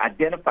 first of all,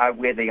 identify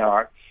where they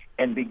are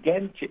and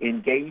begin to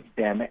engage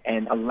them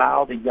and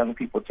allow the young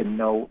people to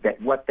know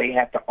that what they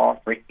have to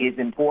offer is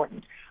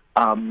important,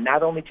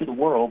 not only to the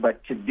world,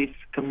 but to this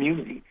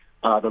community.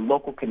 The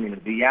local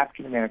community, the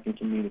African-American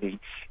community,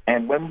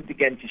 and when we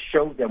begin to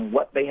show them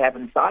what they have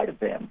inside of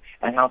them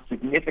and how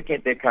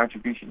significant their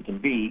contribution can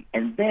be,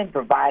 and then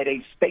provide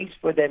a space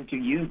for them to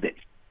use it,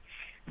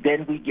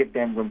 then we give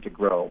them room to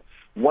grow.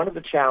 One of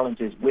the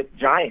challenges with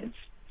giants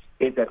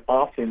is that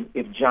often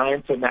if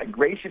giants are not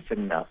gracious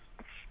enough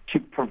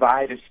to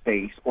provide a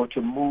space or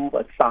to move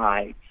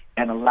aside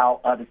and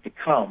allow others to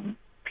come,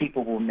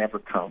 people will never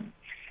come.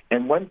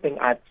 And one thing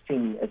I've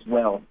seen as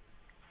well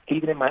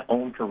even in my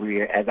own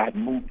career, as I've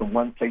moved from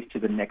one place to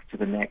the next,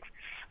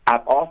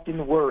 I've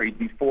often worried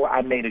before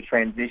I made a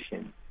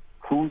transition,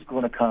 who's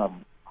going to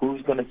come?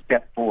 Who's going to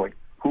step forward?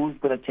 Who's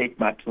going to take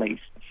my place?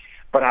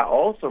 But I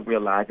also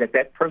realized that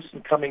that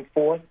person coming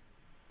forth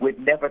would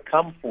never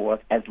come forth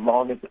as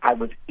long as I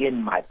was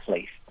in my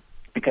place,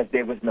 because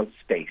there was no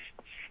space.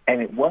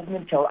 And it wasn't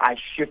until I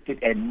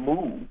shifted and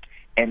moved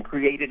and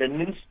created a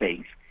new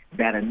space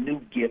that a new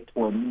gift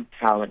or a new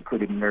talent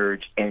could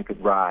emerge and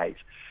could rise.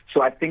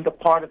 So I think a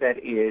part of that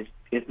is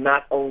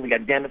not only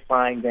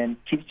identifying them,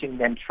 teaching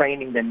them,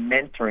 training them,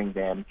 mentoring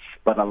them,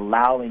 but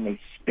allowing a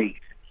space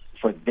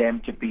for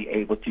them to be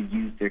able to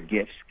use their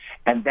gifts.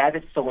 And that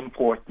is so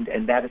important,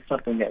 and that is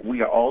something that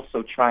we are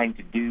also trying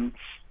to do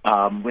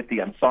with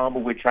the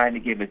ensemble. We're trying to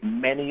give as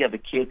many of the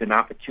kids an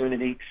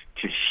opportunity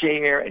to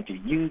share and to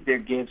use their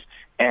gifts.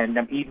 And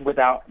even with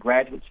our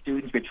graduate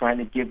students, we're trying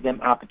to give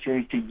them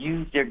opportunities to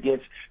use their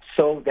gifts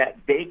so that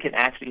they can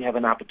actually have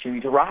an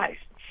opportunity to rise.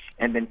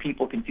 And then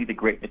people can see the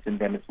greatness in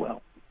them as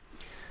well.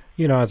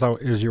 You know,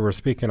 as you were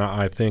speaking,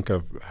 I think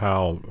of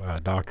how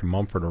Dr.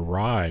 Mumford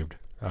arrived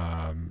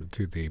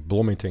to the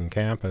Bloomington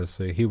campus.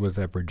 He was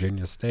at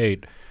Virginia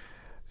State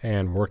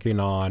and working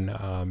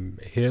on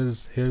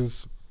his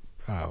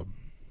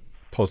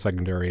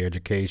post-secondary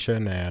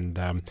education.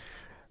 And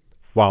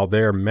while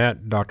there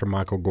met Dr.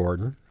 Michael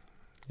Gordon,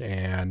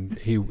 and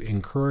he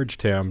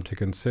encouraged him to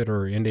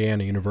consider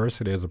Indiana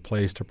University as a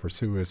place to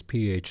pursue his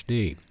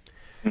PhD.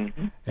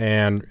 Mm-hmm.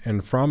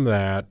 And from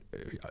that,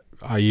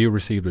 IU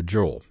received a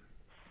jewel,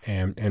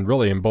 and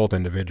really in both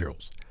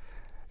individuals.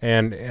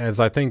 And as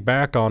I think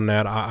back on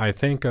that, I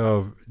think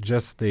of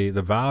just the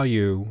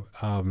value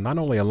of not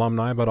only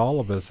alumni, but all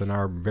of us in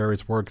our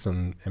various works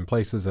and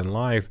places in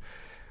life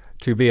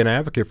to be an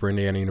advocate for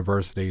Indiana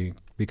University,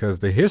 because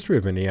the history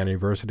of Indiana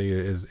University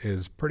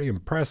is pretty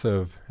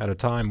impressive at a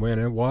time when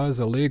it was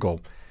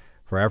illegal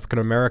for African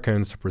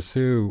Americans to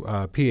pursue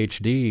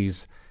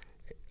PhDs,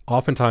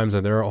 oftentimes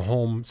in their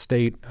home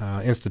state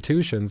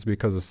institutions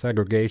because of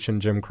segregation,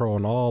 Jim Crow,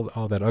 and all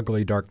that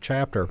ugly, dark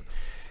chapter.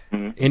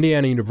 Mm-hmm.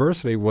 Indiana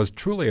University was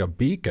truly a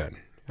beacon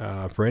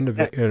for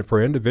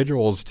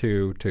individuals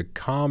to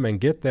come and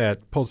get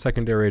that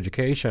post-secondary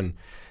education.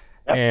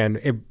 Yep. And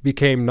it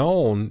became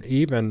known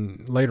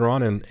even later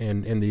on as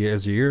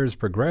the years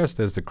progressed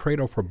as the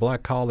cradle for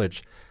black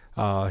college,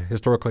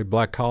 historically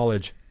black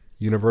college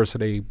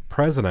university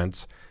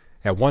presidents,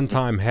 at one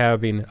time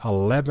having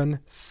 11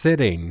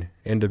 sitting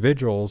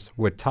individuals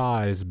with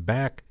ties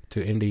back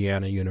to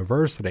Indiana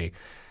University.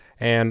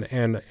 And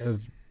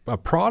as a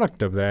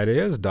product of that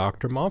is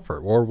Dr.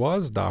 Mumford, or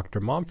was Dr.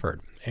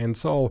 Mumford. And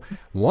so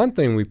one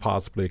thing we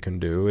possibly can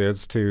do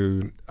is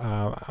to,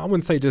 I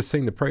wouldn't say just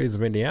sing the praise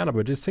of Indiana,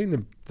 but just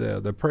sing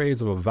the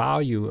praise of a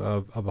value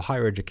of a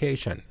higher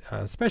education,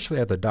 especially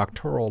at the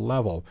doctoral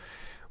level.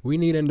 We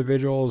need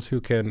individuals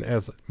who can,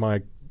 as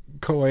my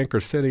co-anchor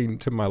sitting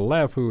to my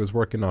left, who is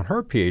working on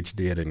her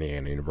PhD at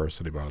Indiana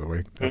University, by the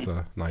way. That's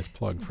a nice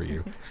plug for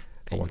you.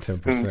 I want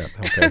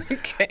 10%.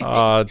 Okay.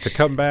 To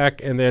come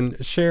back and then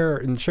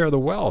share the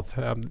wealth.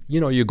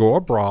 You go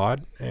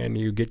abroad and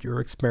you get your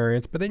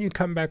experience, but then you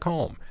come back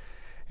home,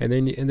 and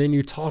then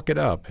you talk it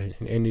up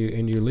and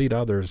you lead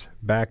others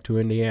back to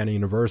Indiana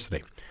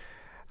University.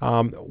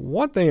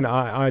 One thing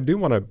I do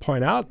want to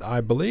point out,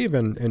 I believe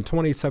in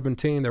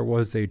 2017 there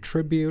was a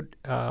tribute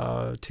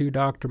to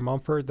Dr.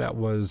 Mumford that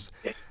was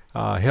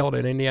held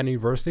at Indiana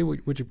University.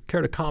 Would you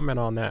care to comment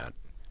on that?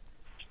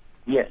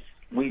 Yes,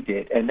 we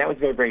did, and that was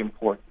very, very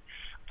important.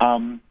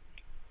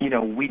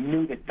 We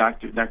knew that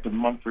Dr.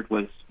 Mumford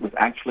was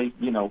actually,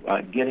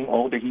 getting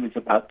older. He was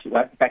about to,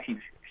 in fact, he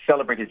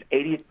celebrated his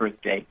 80th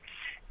birthday,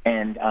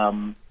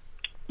 and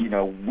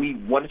we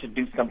wanted to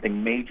do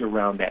something major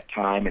around that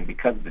time, and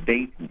because of the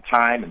dates and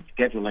time and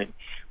scheduling,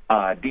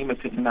 Demas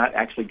did not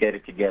actually get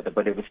it together,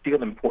 but it was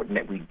still important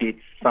that we did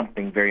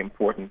something very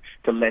important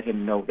to let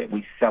him know that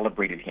we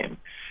celebrated him.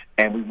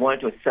 And we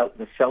wanted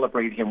to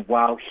celebrate him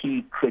while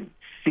he could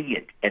see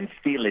it and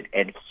feel it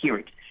and hear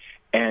it.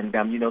 And,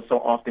 so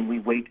often we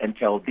wait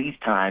until these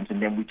times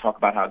and then we talk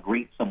about how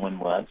great someone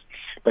was.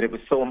 But it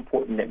was so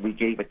important that we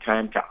gave a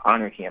time to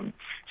honor him.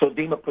 So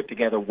DEMA put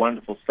together a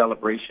wonderful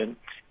celebration,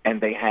 and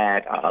they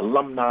had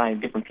alumni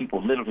and different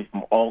people literally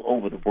from all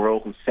over the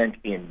world who sent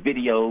in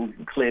videos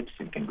and clips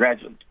and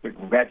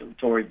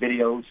congratulatory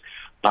videos.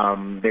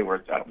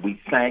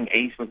 We sang.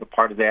 ACE was a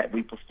part of that.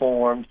 We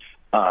performed.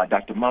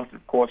 Dr. Mumford,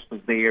 of course,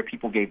 was there.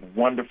 People gave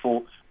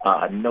wonderful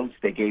notes.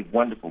 They gave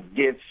wonderful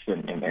gifts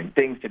and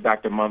things to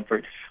Dr.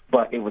 Mumford.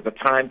 But it was a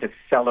time to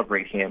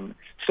celebrate him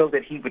so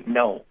that he would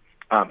know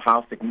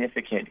how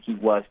significant he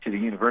was to the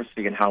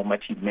university and how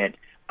much he meant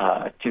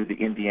to the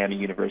Indiana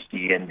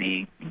University and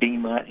the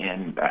DEMA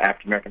and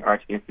African American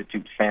Arts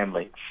Institute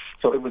family.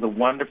 So it was a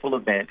wonderful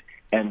event,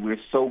 and we're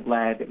so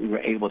glad that we were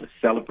able to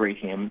celebrate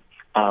him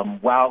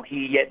while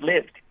he yet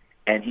lived,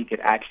 and he could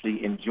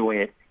actually enjoy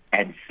it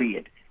and see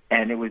it.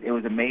 And it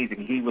was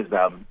amazing. He was,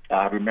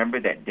 I remember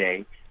that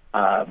day,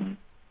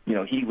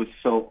 he was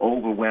so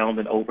overwhelmed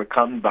and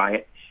overcome by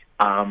it.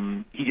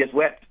 He just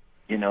wept,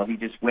 he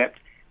just wept.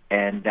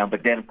 And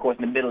but then, of course,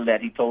 in the middle of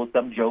that, he told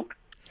some joke,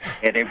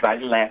 and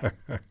everybody laughed.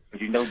 But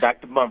you know,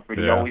 Dr. Mumford,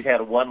 he always had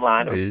a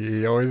one-liner.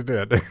 He always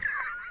did.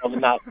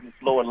 Falling out on the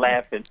floor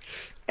laughing.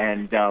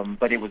 And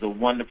but it was a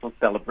wonderful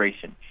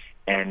celebration.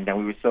 And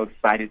we were so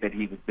excited that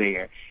he was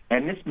there.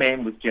 And this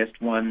man was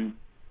just one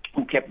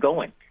who kept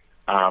going.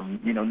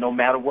 No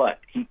matter what,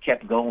 he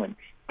kept going.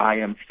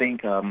 I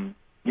think,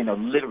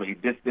 literally,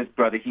 this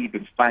brother, he'd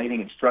been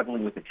fighting and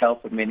struggling with his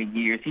health for many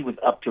years. He was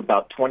up to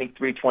about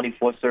 23,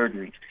 24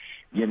 surgeries,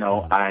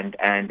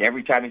 and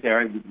every time he said, all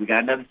right, we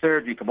got another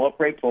surgery, come on,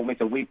 pray for me.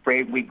 So we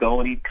prayed, we'd go,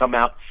 and he'd come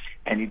out,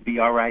 and he'd be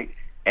all right.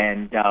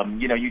 And,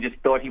 you just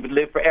thought he would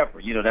live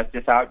forever. That's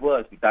just how it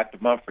was with Dr.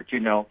 Mumford,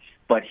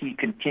 but he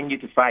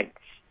continued to fight.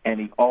 And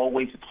he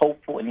always was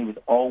hopeful, and he was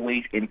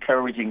always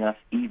encouraging us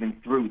even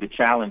through the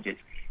challenges.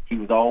 He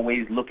was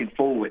always looking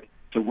forward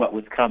to what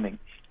was coming.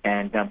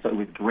 And so it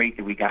was great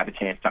that we got a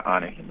chance to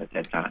honor him at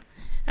that time.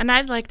 And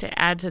I'd like to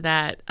add to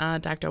that,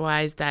 Dr.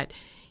 Wise, that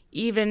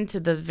even to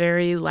the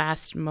very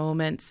last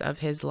moments of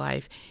his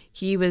life,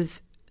 he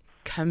was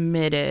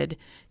committed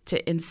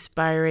to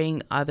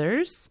inspiring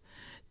others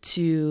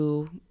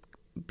to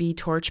be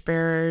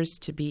torchbearers,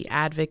 to be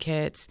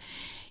advocates.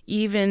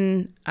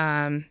 Even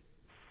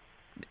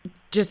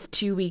just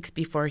 2 weeks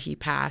before he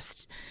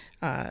passed,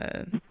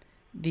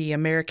 the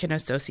American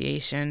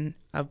Association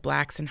of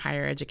Blacks in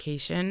Higher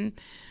Education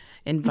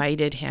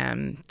invited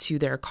him to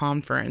their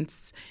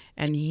conference,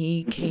 and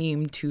he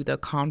came to the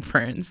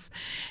conference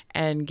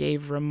and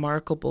gave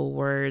remarkable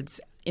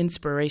words,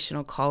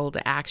 inspirational call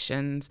to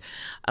actions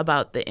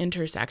about the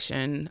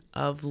intersection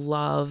of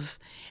love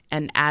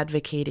and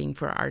advocating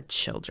for our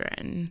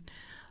children.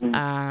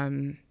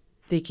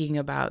 Thinking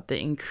about the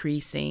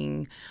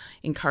increasing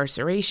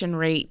incarceration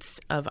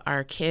rates of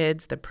our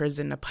kids, the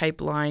prison to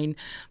pipeline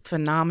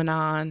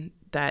phenomenon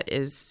that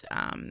is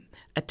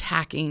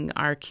attacking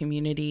our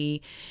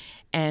community.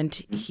 And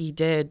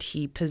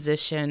he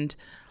positioned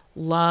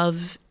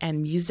love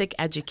and music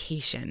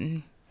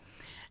education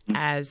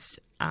as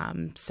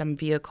some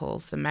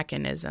vehicles, the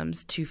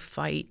mechanisms to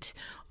fight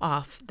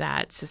off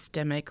that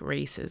systemic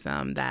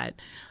racism, that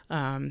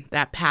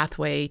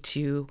pathway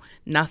to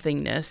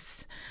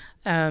nothingness.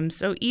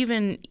 So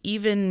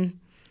even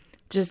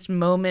just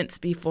moments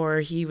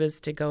before he was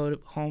to go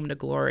home to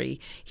glory,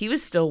 he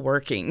was still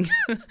working,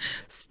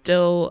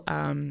 still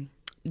fighting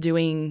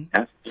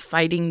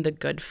the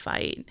good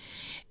fight.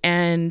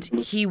 And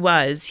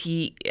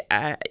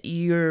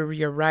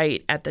you're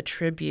right, at the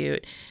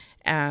tribute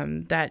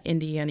that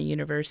Indiana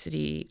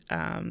University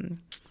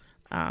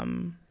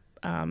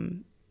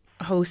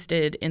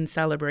hosted in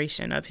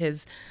celebration of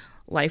his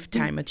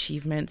lifetime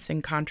achievements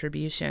and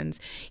contributions.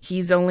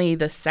 He's only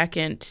the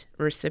second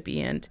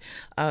recipient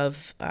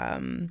of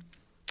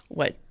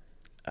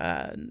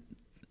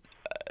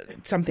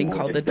something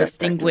called the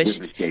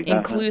Distinguished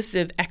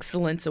Inclusive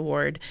Excellence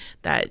Award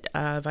that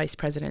Vice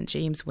President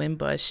James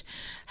Wimbush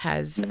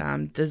has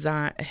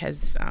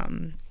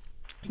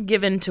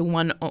given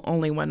to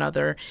only one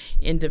other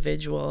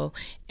individual.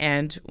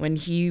 And when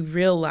he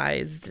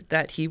realized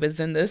that he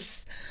was in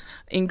this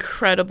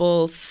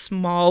incredible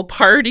small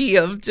party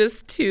of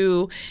just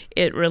two,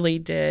 it really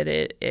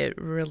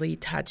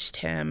touched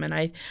him.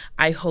 And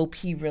I hope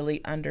he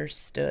really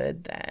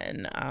understood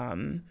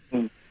then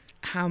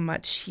how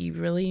much he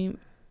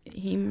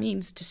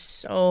means to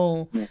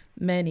so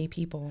many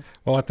people.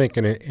 Well, I think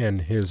in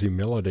his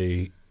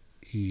humility,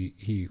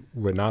 he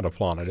would not have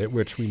flaunted it,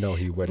 which we know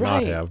he would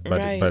not have.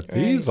 But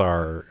these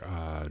are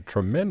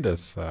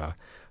tremendous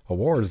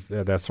awards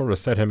that sort of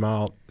set him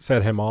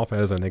off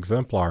as an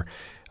exemplar.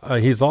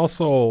 He's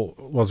also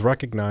was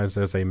recognized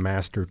as a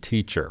master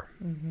teacher.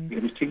 He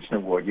was teaching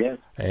award, yes.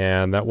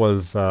 And that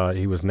was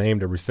he was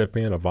named a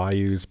recipient of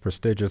IU's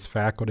prestigious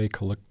faculty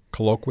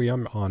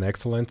colloquium on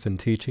excellence in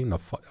teaching, the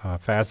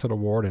Facet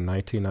Award in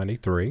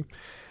 1993.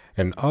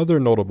 And other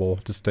notable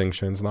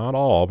distinctions, not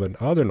all,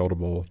 but other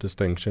notable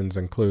distinctions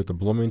include the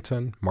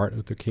Bloomington Martin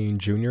Luther King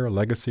Jr.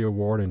 Legacy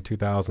Award in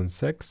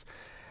 2006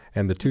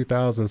 and the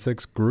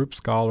 2006 Group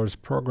Scholars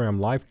Program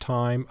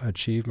Lifetime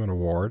Achievement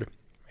Award.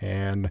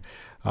 And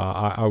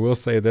I will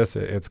say this,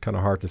 it's kind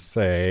of hard to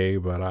say,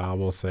 but I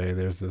will say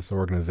there's this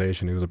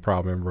organization who was a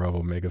proud member of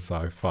Omega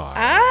Psi Phi.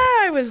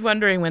 I was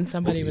wondering when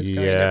somebody was going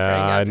to bring up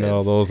Yeah, I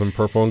know those in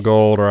purple and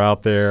gold are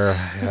out there.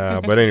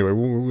 But anyway,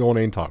 we won't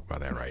even talk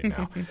about that right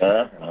now.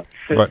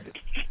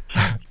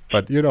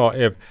 But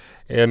if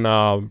in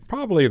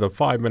probably the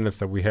 5 minutes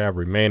that we have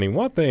remaining,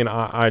 one thing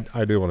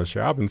I do want to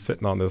share. I've been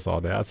sitting on this all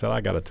day. I said,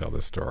 I got to tell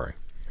this story.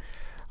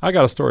 I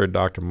got a story of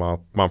Dr.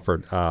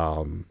 Mumford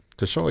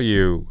to show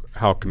you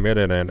how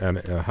committed and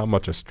how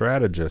much a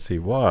strategist he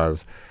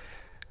was.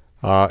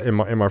 In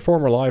my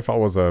former life, I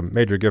was a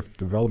major gift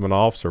development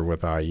officer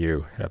with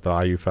IU at the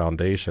IU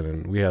Foundation,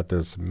 and we had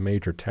this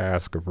major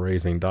task of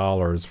raising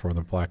dollars for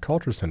the Black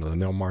Culture Center, the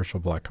Neil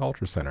Marshall Black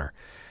Culture Center.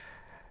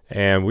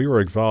 And we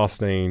were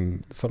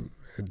exhausting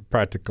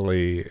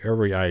practically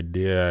every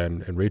idea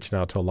and reaching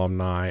out to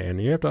alumni.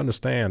 And you have to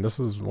understand, this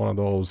is one of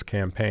those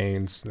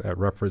campaigns that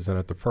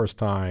represented the first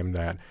time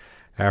that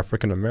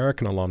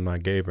African-American alumni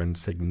gave in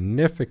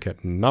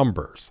significant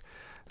numbers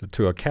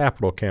to a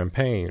capital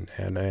campaign,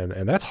 and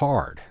that's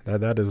hard.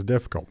 That is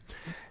difficult.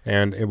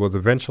 And it was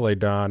eventually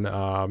done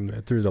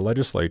through the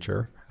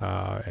legislature,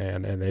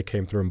 and they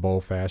came through in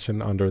bold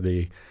fashion under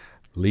the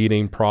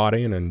leading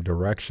prodding and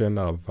direction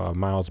of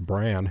Miles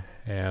Brand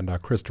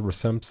and Christopher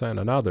Simpson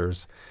and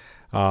others.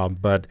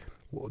 But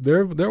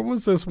there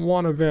was this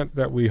one event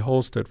that we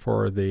hosted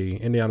for the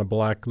Indiana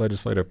Black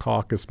Legislative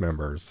Caucus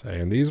members,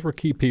 and these were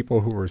key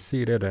people who were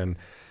seated on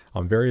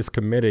various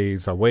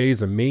committees,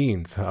 Ways and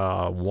Means.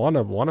 One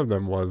of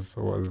them was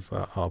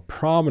a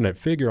prominent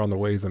figure on the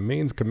Ways and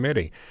Means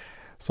committee.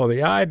 So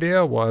the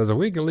idea was that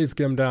we could at least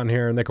get them down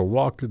here and they could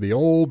walk through the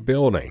old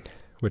building,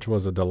 which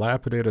was a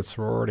dilapidated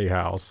sorority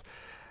house,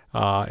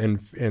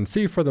 and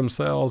see for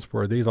themselves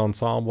where these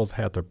ensembles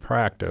had to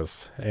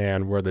practice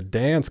and where the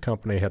dance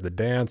company had to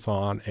dance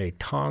on a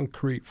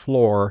concrete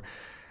floor,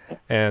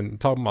 and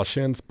talking about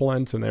shin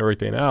splints and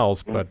everything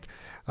else. But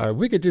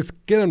we could just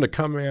get them to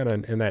come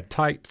in that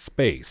tight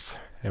space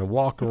and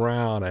walk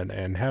around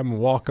and have them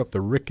walk up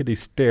the rickety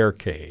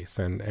staircase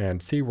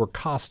and see where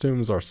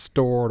costumes are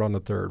stored on the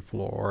third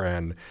floor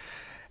and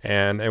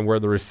where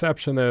the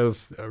reception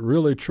is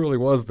really truly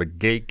was the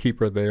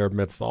gatekeeper there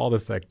amidst all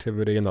this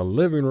activity. And the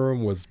living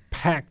room was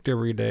packed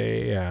every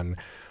day and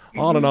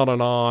on and on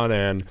and on.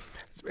 And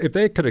if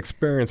they could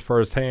experience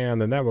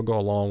firsthand, then that would go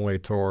a long way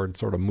toward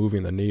sort of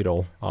moving the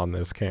needle on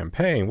this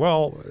campaign.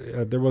 Well,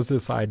 there was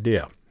this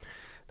idea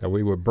that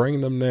we would bring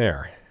them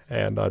there.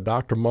 And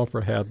Dr.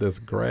 Mumford had this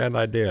grand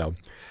idea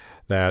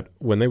that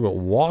when they would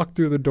walk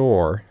through the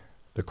door,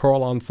 the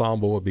choral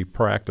ensemble would be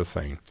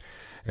practicing.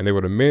 And they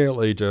would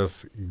immediately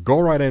just go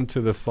right into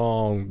the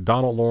song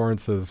Donald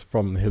Lawrence's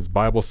from his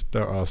Bible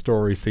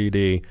story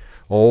CD,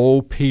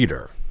 Oh,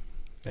 Peter.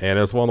 And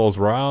it's one of those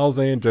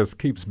rousing, just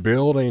keeps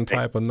building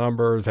type of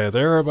numbers, has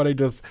everybody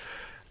just,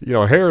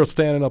 hair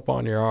standing up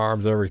on your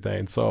arms,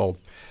 everything. So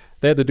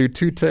they had to do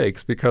 2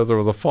 takes because there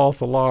was a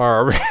false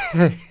alarm.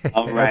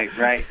 Oh, right.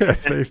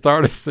 They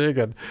started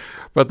singing.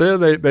 But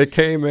then they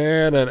came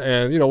in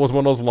and it was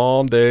one of those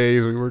long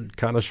days. We were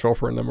kind of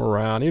chauffeuring them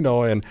around,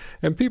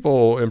 and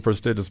people in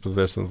prestigious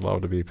positions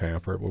love to be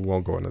pampered. We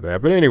won't go into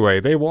that. But anyway,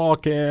 they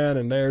walk in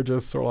and they're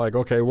just sort of like,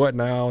 okay, what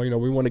now?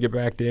 We want to get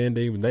back to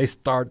Indy. When they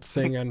start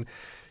singing,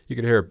 you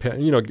could hear,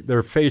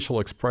 their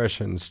facial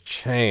expressions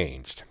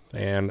changed.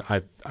 And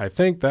I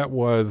think that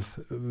was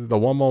the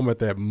one moment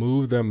that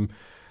moved them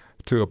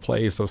to a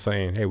place of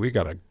saying, hey, we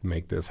got to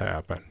make this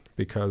happen,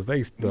 because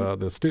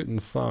the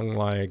students sung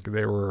like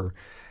they were,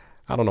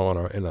 I don't know,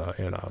 in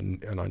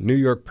a New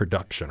York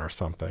production or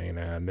something,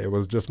 and it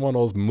was just one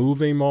of those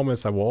moving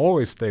moments that will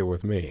always stay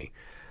with me.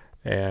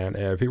 And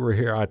if he were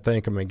here, I'd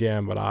thank him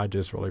again, but I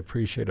just really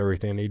appreciate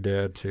everything he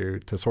did to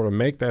sort of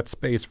make that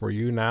space where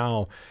you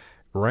now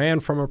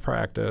ran from a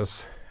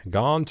practice,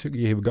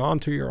 you've gone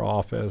to your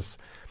office,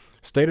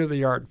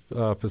 state-of-the-art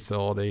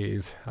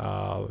facilities,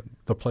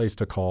 the place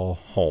to call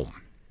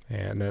home.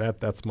 And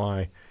that's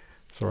my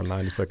sort of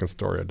 90-second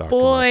story of Dr.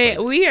 Boy,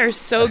 Mumford. we are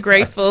so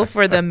grateful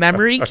for the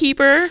memory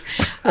keeper.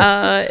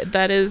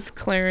 That is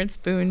Clarence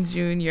Boone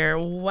Jr.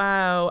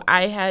 Wow.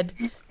 I had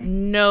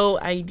no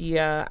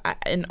idea.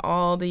 In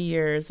all the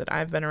years that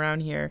I've been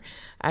around here,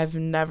 I've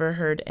never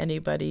heard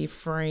anybody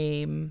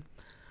frame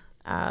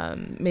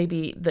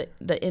maybe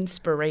the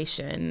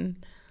inspiration.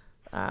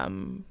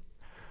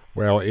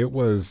 Well, it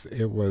was.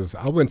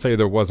 I wouldn't say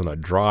there wasn't a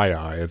dry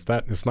eye.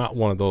 It's not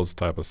one of those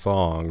type of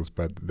songs,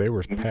 but they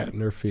were patting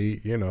their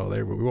feet. We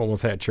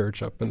almost had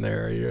church up in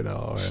there.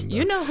 And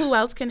who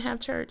else can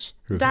have church?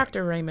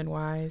 Dr. Raymond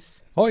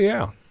Wise. Oh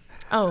yeah.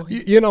 Oh,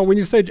 when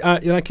you say,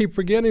 and I keep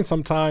forgetting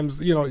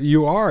sometimes,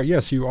 you are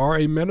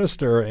a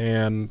minister,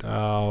 and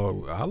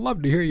I'd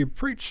love to hear you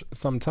preach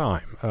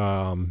sometime.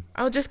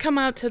 I'll just come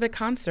out to the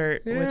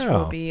concert, which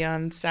will be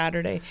on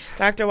Saturday.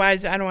 Dr.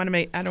 Wise, I don't want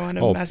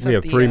to mess up. We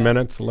have 3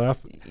 minutes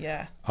left.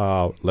 Yeah.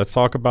 Let's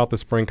talk about the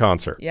spring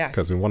concert. Yes.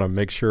 Because we want to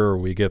make sure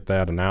we get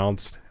that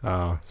announced.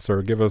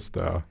 Sir, give us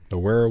the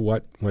where,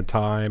 what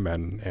time,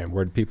 and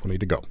where do people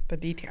need to go. The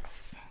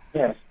details.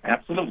 Yes,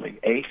 absolutely.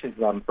 ACE is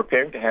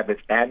preparing to have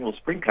its annual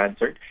spring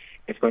concert.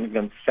 It's going to be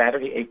on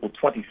Saturday, April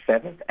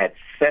 27th at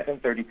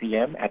 7:30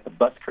 p.m. at the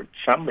Buskirk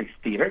Chumley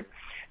Theater.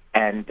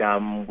 And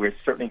we're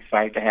certainly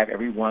excited to have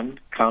everyone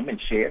come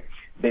and share.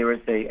 There is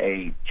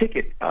a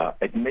ticket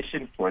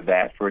admission for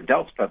that for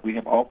adults, but we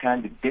have all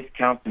kinds of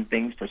discounts and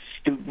things for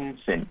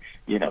students and,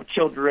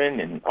 children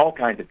and all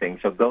kinds of things.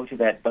 So go to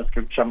that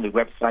Buskirk Chumley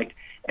website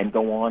and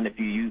go on. If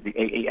you use the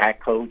AAI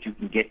code, you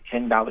can get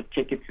 $10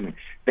 tickets and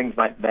things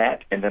like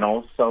that. And then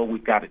also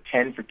we've got a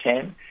 10 for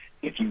 10.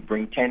 If you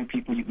bring 10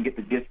 people, you can get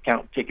the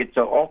discount ticket.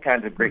 So all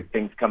kinds of great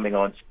things coming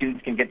on.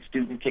 Students can get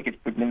student tickets,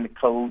 putting in the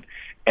code,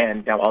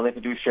 and all they have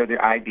to do is show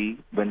their ID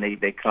when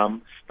they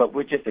come. But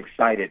we're just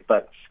excited.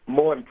 But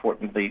more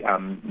importantly,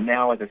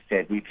 now, as I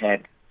said, we've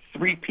had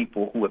 3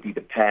 people who have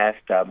either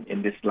passed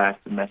in this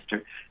last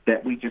semester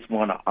that we just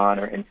want to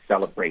honor and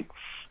celebrate.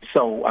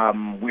 So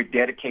we're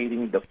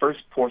dedicating the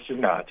first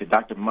portion to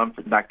Dr.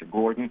 Mumford and Dr.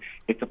 Gordon.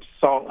 It's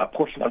a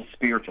portion of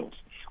spirituals.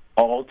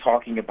 all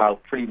talking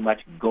about pretty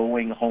much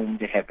going home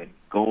to heaven,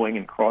 going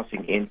and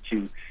crossing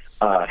into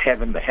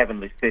heaven, the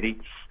heavenly city.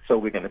 So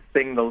we're going to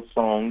sing those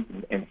songs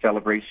in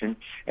celebration.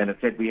 And I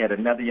said we had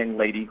another young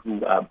lady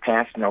who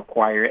passed in our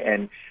choir,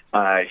 and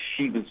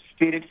she was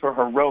fitted for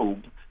her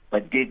robe,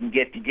 but didn't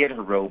get to get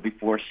her robe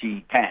before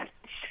she passed.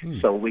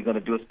 So we're going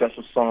to do a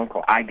special song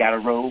called I Got a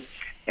Robe,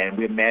 and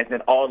we imagine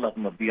that all of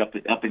them will be up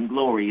in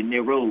glory in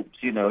their robes,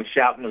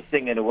 shouting or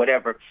singing or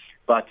whatever.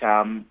 But,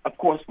 of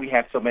course, we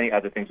have so many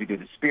other things. We do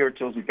the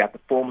spirituals. We've got the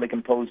formally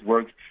composed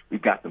works.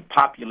 We've got some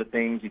popular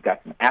things. We've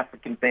got some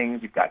African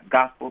things. We've got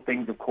gospel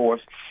things, of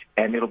course,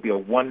 and it'll be a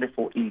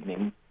wonderful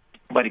evening.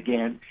 But,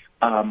 again,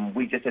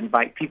 we just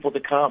invite people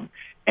to come,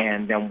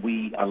 and then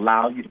we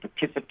allow you to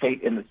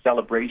participate in the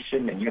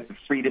celebration, and you have the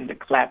freedom to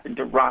clap and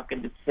to rock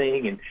and to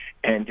sing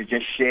and to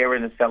just share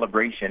in the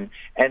celebration.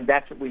 And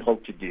that's what we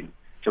hope to do,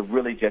 to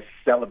really just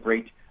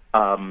celebrate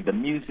the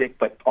music,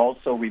 but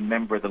also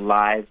remember the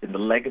lives and the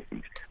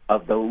legacies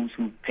of those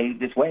who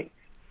paved this way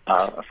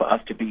for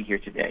us to be here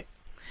today.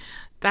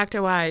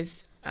 Dr.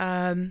 Wise,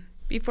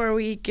 before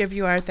we give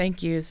you our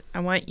thank yous, I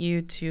want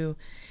you to,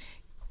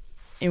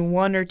 in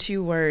one or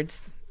two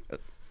words,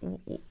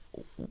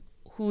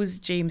 who's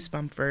James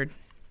Mumford?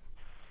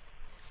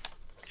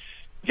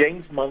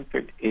 James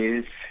Mumford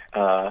is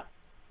the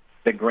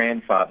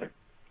grandfather.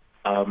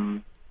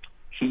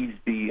 He's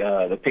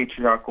the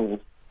patriarchal,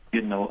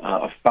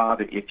 a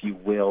father, if you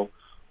will,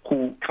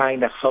 who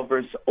kind of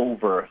hovers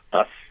over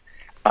us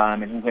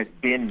and who has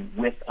been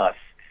with us.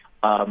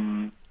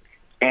 And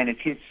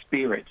it's his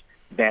spirit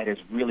that has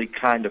really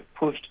kind of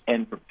pushed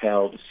and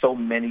propelled so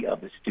many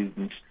of the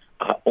students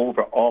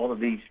over all of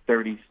these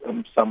 40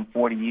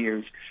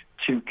 years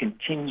to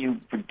continue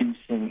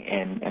producing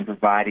and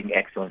providing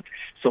excellence.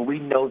 So we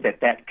know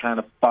that kind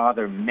of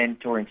father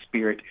mentoring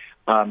spirit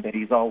that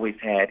he's always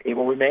had, it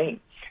will remain.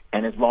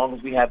 And as long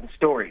as we have the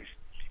stories,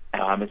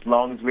 as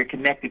long as we're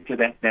connected to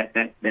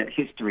that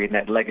history and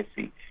that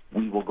legacy,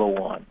 we will go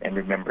on and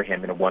remember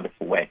him in a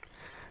wonderful way.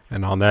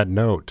 And on that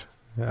note,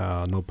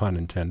 no pun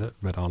intended,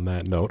 but on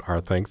that note, our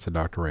thanks to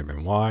Dr.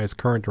 Raymond Wise,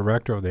 current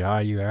director of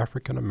the IU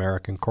African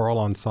American Choral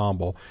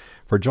Ensemble,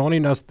 for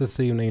joining us this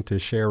evening to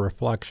share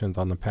reflections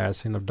on the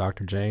passing of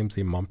Dr. James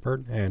E.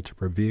 Mumford and to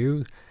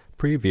preview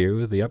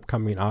the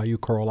upcoming IU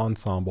Choral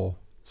Ensemble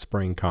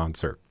Spring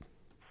Concert.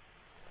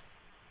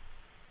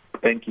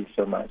 Thank you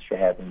so much for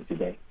having me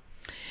today.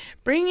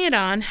 Bring It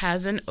On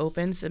has an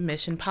open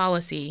submission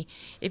policy.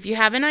 If you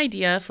have an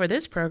idea for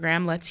this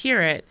program, let's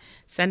hear it.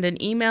 Send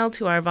an email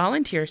to our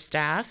volunteer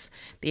staff.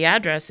 The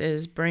address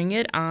is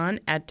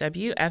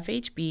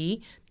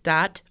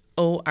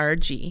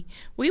bringiton@wfhb.org.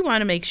 We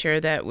want to make sure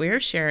that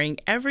we're sharing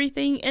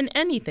everything and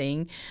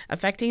anything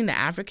affecting the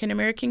African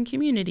American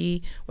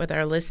community with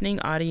our listening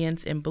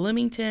audience in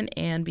Bloomington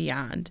and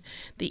beyond.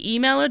 The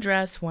email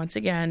address, once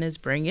again, is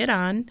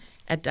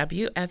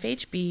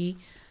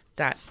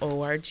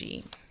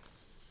bringiton@wfhb.org.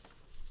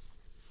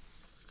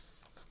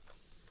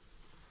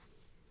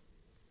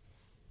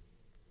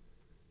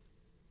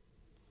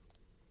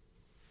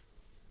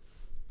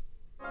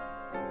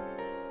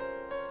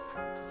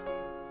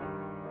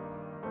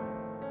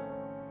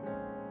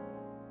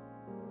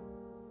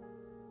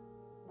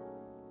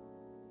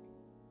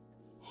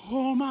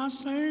 Oh, my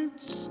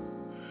saints,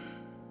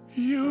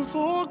 you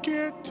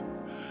forget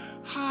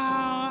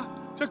how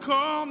to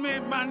call me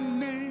by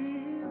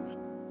name.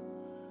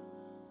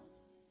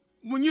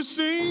 When you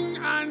sing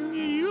and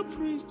you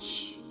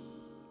preach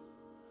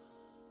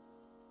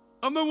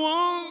of the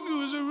one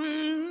who's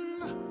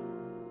real,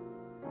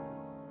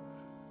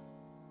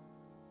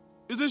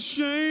 it's a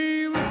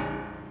shame,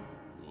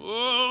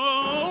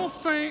 oh,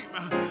 fame,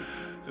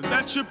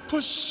 that you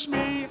push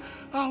me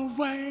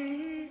away.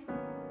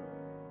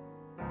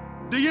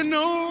 Do you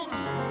know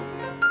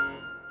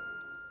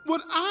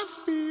what I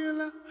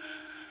feel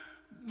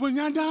when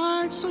I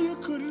died so you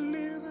could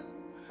live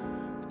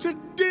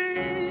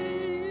today?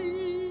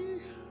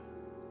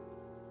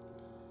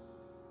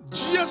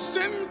 Just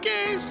in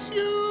case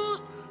you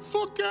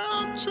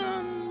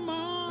forgotten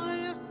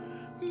my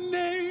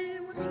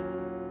name,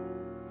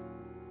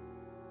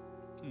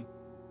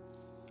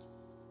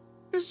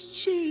 it's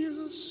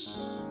Jesus.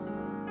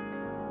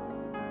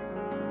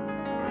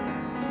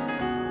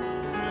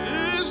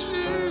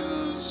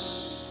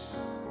 Jesus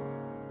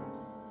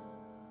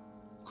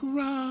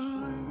Christ.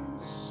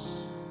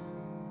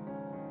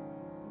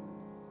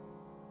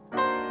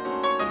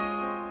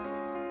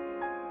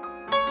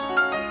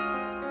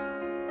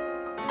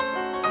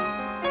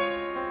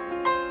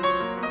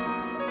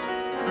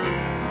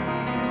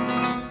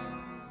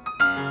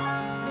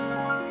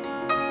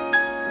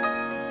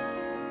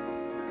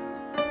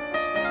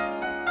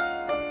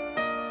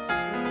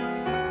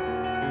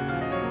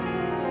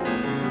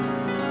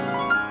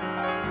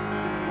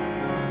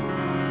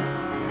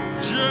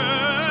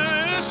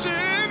 Just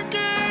in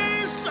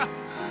case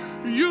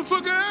you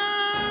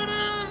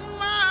forgotten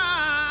my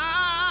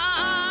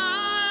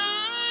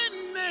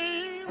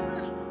name,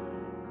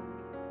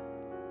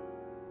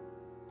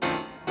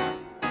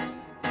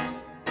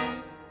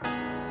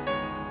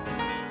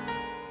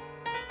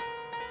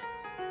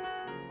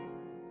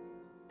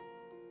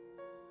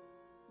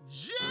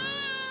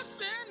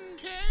 Just in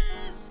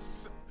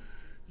case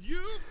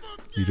you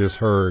forget. You just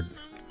heard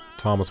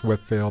Thomas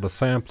Whitfield, a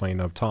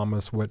sampling of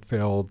Thomas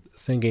Whitfield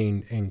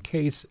singing In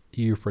Case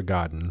You've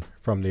Forgotten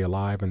from the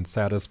Alive and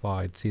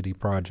Satisfied CD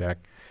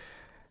project.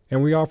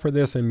 And we offer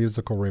this in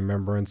musical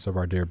remembrance of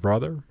our dear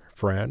brother,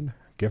 friend,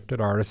 gifted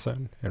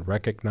artisan, and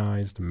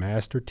recognized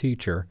master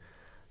teacher,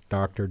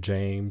 Dr.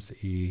 James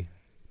E.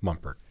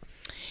 Mumpert.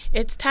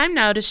 It's time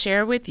now to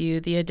share with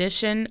you the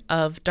edition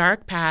of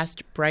Dark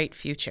Past, Bright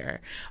Future,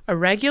 a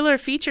regular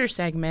feature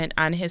segment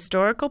on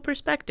historical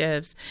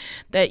perspectives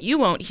that you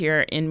won't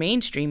hear in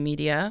mainstream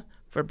media.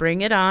 For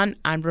Bring It On,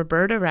 I'm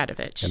Roberta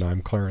Radovich. And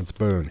I'm Clarence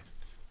Boone.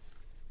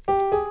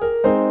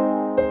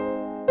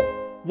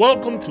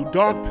 Welcome to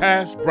Dark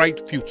Past,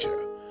 Bright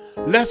Future,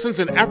 lessons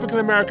in African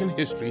American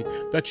history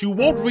that you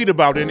won't read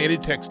about in any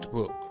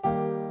textbook.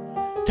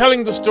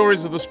 Telling the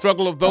stories of the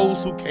struggle of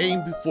those who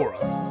came before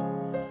us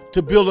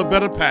to build a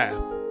better path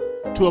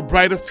to a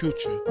brighter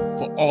future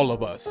for all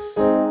of us.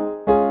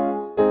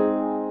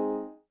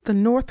 The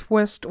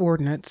Northwest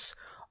Ordinance,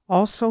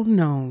 also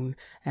known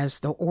as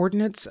the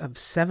Ordinance of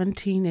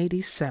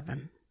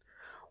 1787,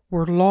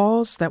 were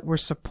laws that were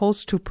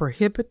supposed to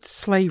prohibit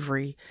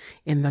slavery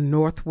in the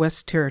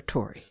Northwest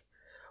Territory,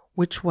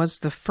 which was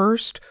the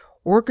first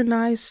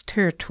organized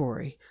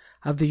territory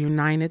of the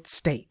United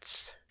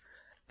States.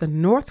 The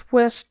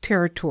Northwest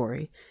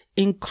Territory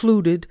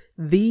included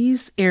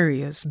these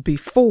areas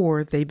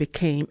before they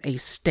became a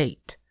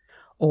state: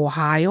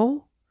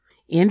 Ohio,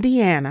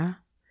 Indiana,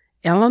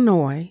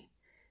 Illinois,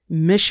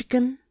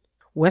 Michigan,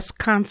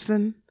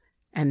 Wisconsin,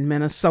 and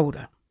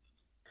Minnesota.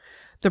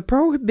 The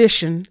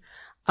prohibition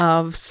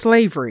of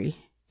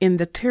slavery in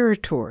the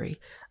territory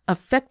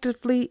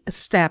effectively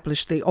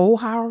established the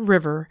Ohio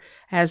River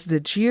as the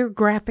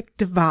geographic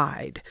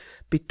divide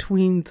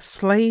between the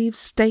slave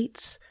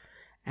states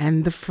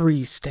and the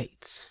free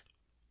states.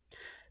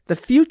 The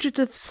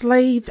Fugitive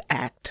Slave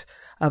Act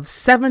of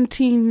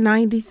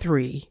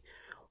 1793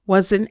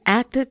 was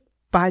enacted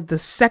by the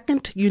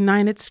Second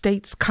United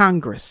States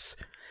Congress,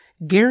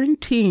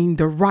 guaranteeing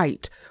the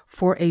right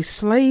for a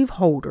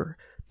slaveholder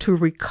to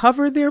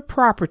recover their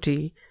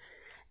property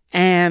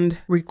and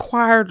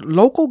required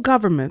local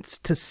governments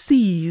to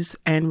seize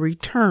and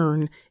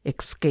return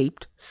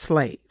escaped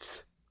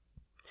slaves.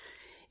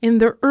 In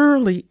the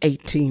early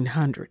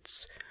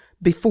 1800s,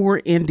 before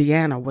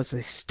Indiana was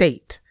a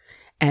state,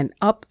 and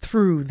up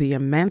through the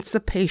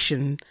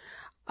Emancipation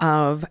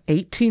of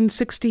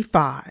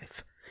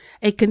 1865,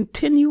 a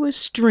continuous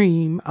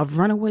stream of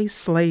runaway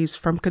slaves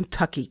from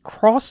Kentucky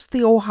crossed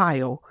the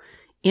Ohio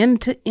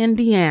into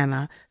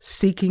Indiana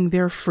seeking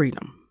their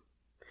freedom.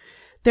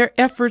 Their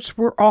efforts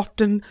were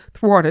often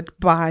thwarted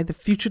by the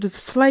Fugitive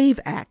Slave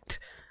Act.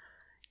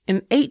 In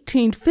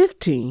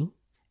 1815,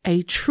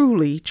 a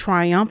truly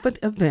triumphant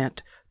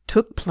event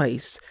took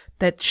place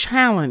that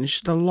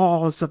challenged the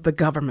laws of the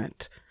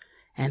government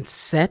and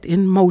set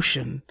in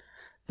motion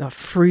the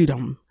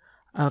freedom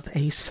of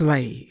a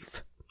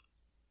slave.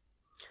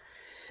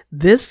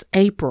 This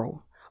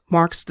April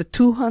marks the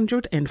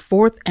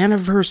 204th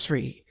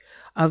anniversary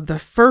of the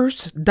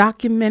first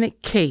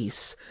documented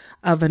case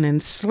of an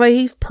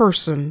enslaved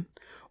person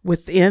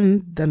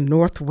within the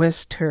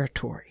Northwest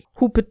Territory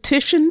who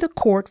petitioned the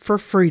court for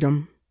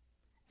freedom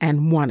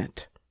and won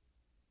it.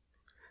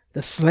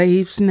 The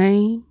slave's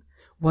name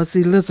was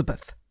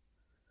Elizabeth,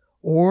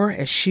 or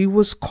as she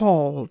was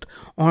called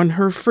on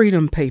her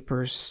freedom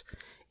papers,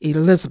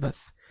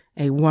 Elizabeth,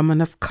 a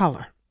woman of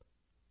color.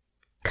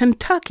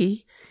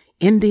 Kentucky,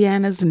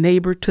 Indiana's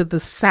neighbor to the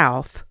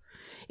south,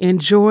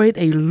 enjoyed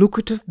a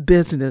lucrative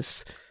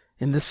business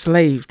in the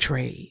slave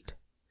trade.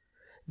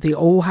 The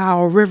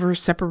Ohio River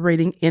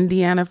separating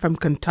Indiana from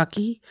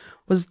Kentucky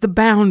was the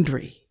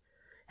boundary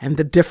and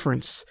the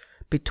difference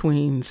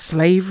between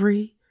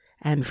slavery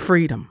and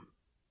freedom.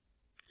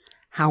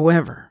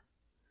 However,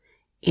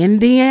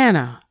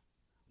 Indiana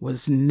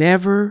was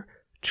never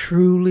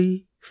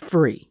truly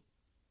free.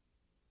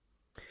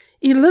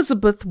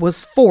 Elizabeth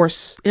was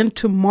forced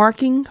into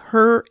marking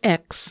her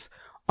ex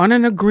on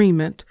an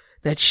agreement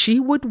that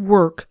she would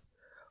work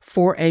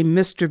for a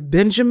Mr.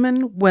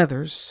 Benjamin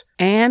Weathers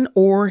and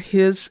or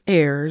his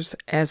heirs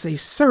as a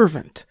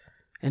servant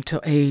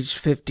until age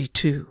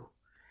 52.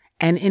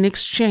 And in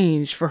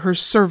exchange for her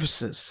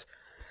services,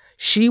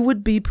 she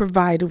would be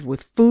provided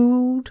with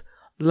food,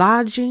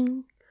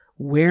 lodging,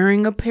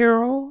 wearing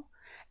apparel,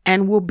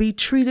 and will be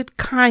treated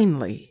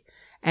kindly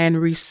and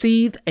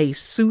receive a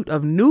suit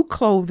of new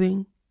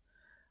clothing,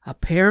 a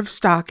pair of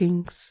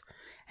stockings,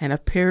 and a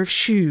pair of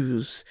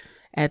shoes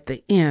at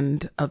the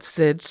end of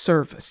said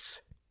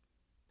service.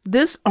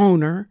 This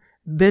owner,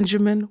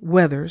 Benjamin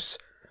Weathers,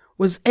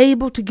 was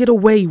able to get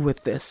away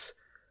with this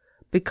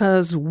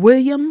because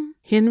William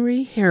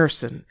Henry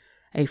Harrison,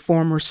 a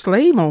former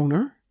slave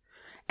owner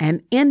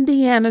and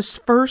Indiana's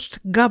first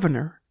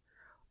governor,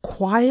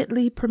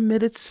 quietly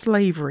permitted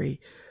slavery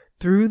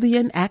through the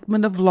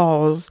enactment of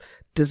laws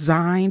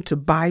designed to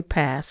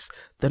bypass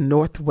the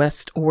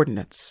Northwest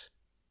Ordinance.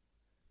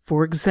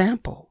 For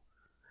example,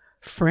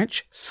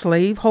 French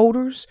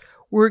slaveholders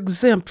were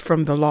exempt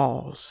from the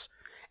laws,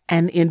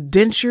 and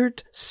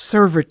indentured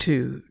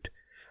servitude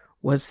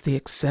was the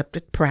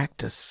accepted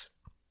practice.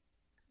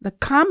 The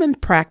common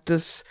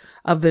practice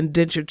of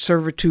indentured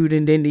servitude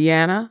in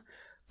Indiana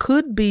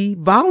could be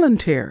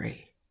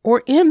voluntary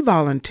or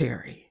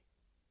involuntary,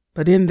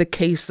 but in the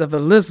case of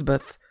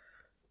Elizabeth,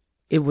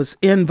 it was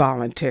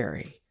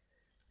involuntary,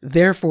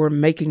 therefore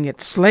making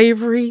it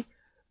slavery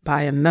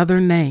by another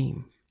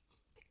name.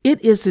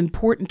 It is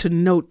important to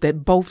note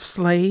that both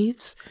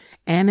slaves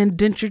and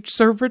indentured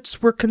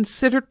servants were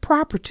considered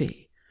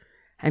property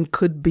and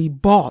could be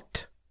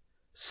bought,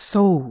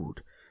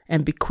 sold,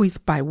 and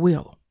bequeathed by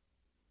will.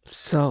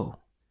 So,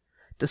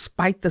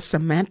 despite the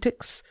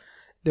semantics,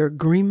 their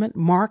agreement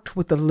marked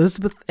with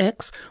Elizabeth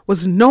X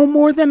was no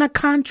more than a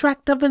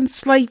contract of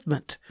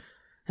enslavement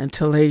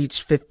until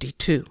age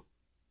 52.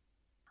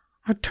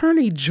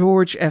 Attorney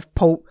George F.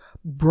 Pope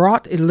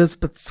brought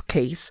Elizabeth's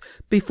case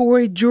before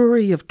a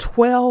jury of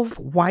 12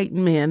 white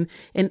men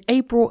in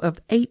April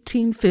of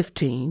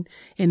 1815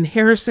 in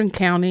Harrison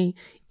County,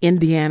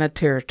 Indiana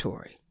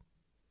Territory.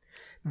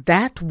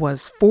 That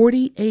was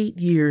 48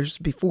 years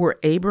before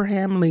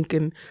Abraham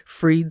Lincoln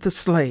freed the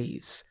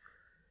slaves.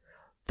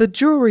 The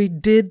jury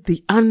did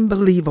the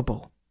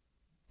unbelievable.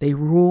 They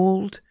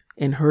ruled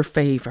in her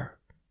favor.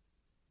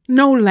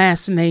 No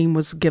last name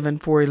was given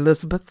for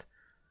Elizabeth.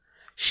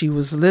 She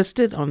was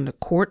listed on the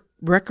court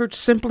record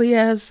simply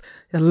as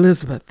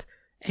Elizabeth,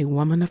 a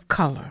woman of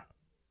color.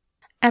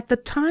 At the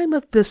time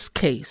of this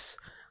case,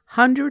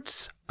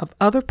 hundreds of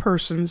other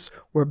persons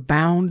were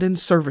bound in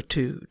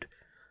servitude,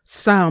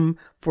 some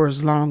for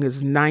as long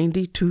as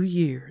 92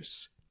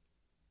 years.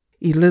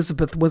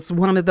 Elizabeth was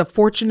one of the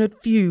fortunate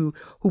few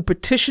who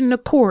petitioned the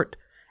court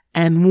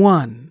and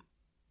won.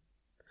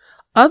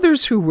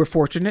 Others who were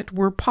fortunate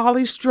were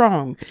Polly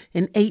Strong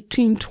in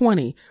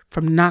 1820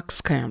 from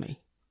Knox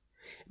County,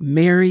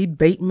 Mary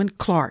Bateman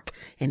Clark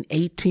in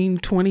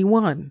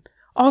 1821,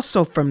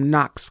 also from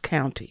Knox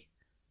County,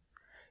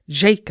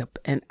 Jacob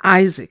and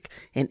Isaac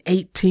in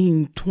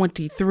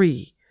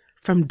 1823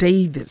 from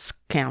Davis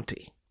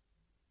County.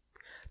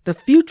 The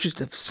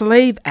Fugitive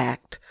Slave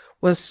Act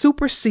was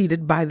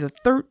superseded by the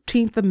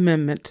 13th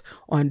Amendment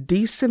on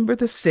December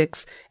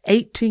 6,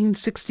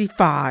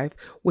 1865,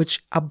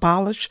 which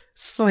abolished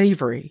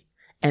slavery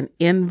and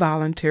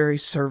involuntary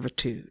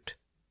servitude.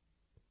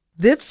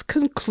 This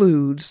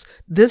concludes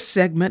this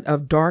segment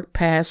of Dark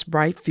Past,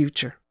 Bright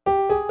Future.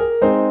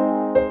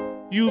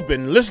 You've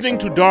been listening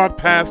to Dark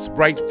Past,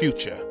 Bright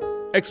Future,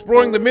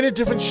 exploring the many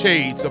different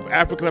shades of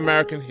African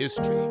American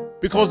history,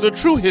 because the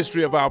true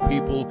history of our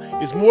people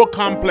is more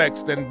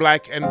complex than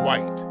black and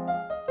white.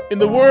 In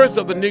the words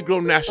of the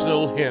Negro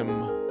National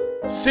Hymn,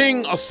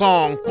 sing a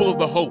song full of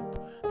the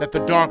hope that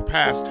the dark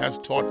past has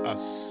taught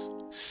us.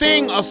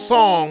 Sing a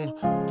song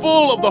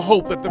full of the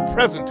hope that the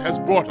present has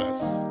brought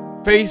us.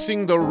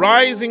 Facing the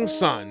rising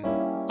sun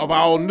of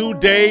our new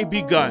day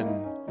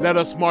begun, let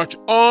us march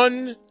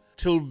on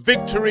till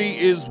victory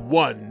is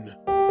won.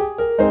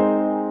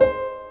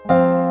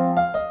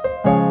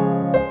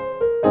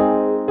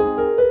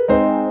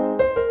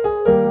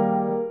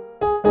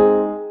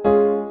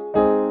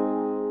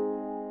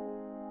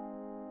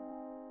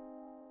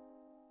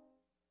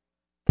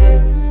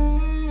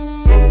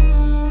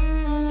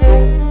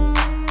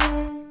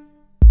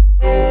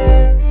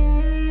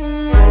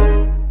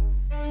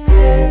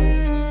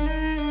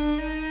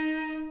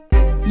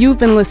 You've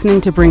been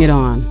listening to Bring It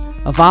On,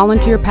 a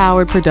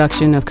volunteer-powered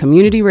production of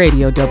Community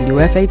Radio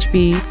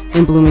WFHB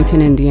in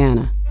Bloomington,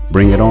 Indiana.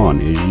 Bring It On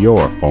is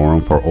your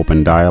forum for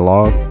open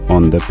dialogue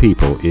on the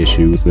people,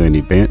 issues, and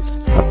events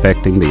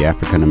affecting the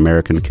African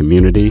American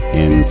community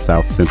in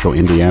South Central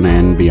Indiana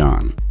and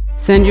beyond.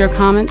 Send your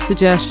comments,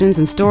 suggestions,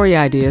 and story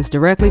ideas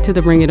directly to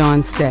the Bring It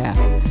On staff.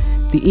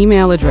 The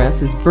email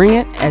address is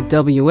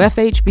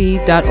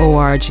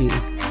bringit@wfhb.org.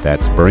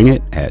 That's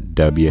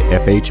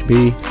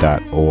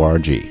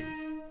bringit@wfhb.org.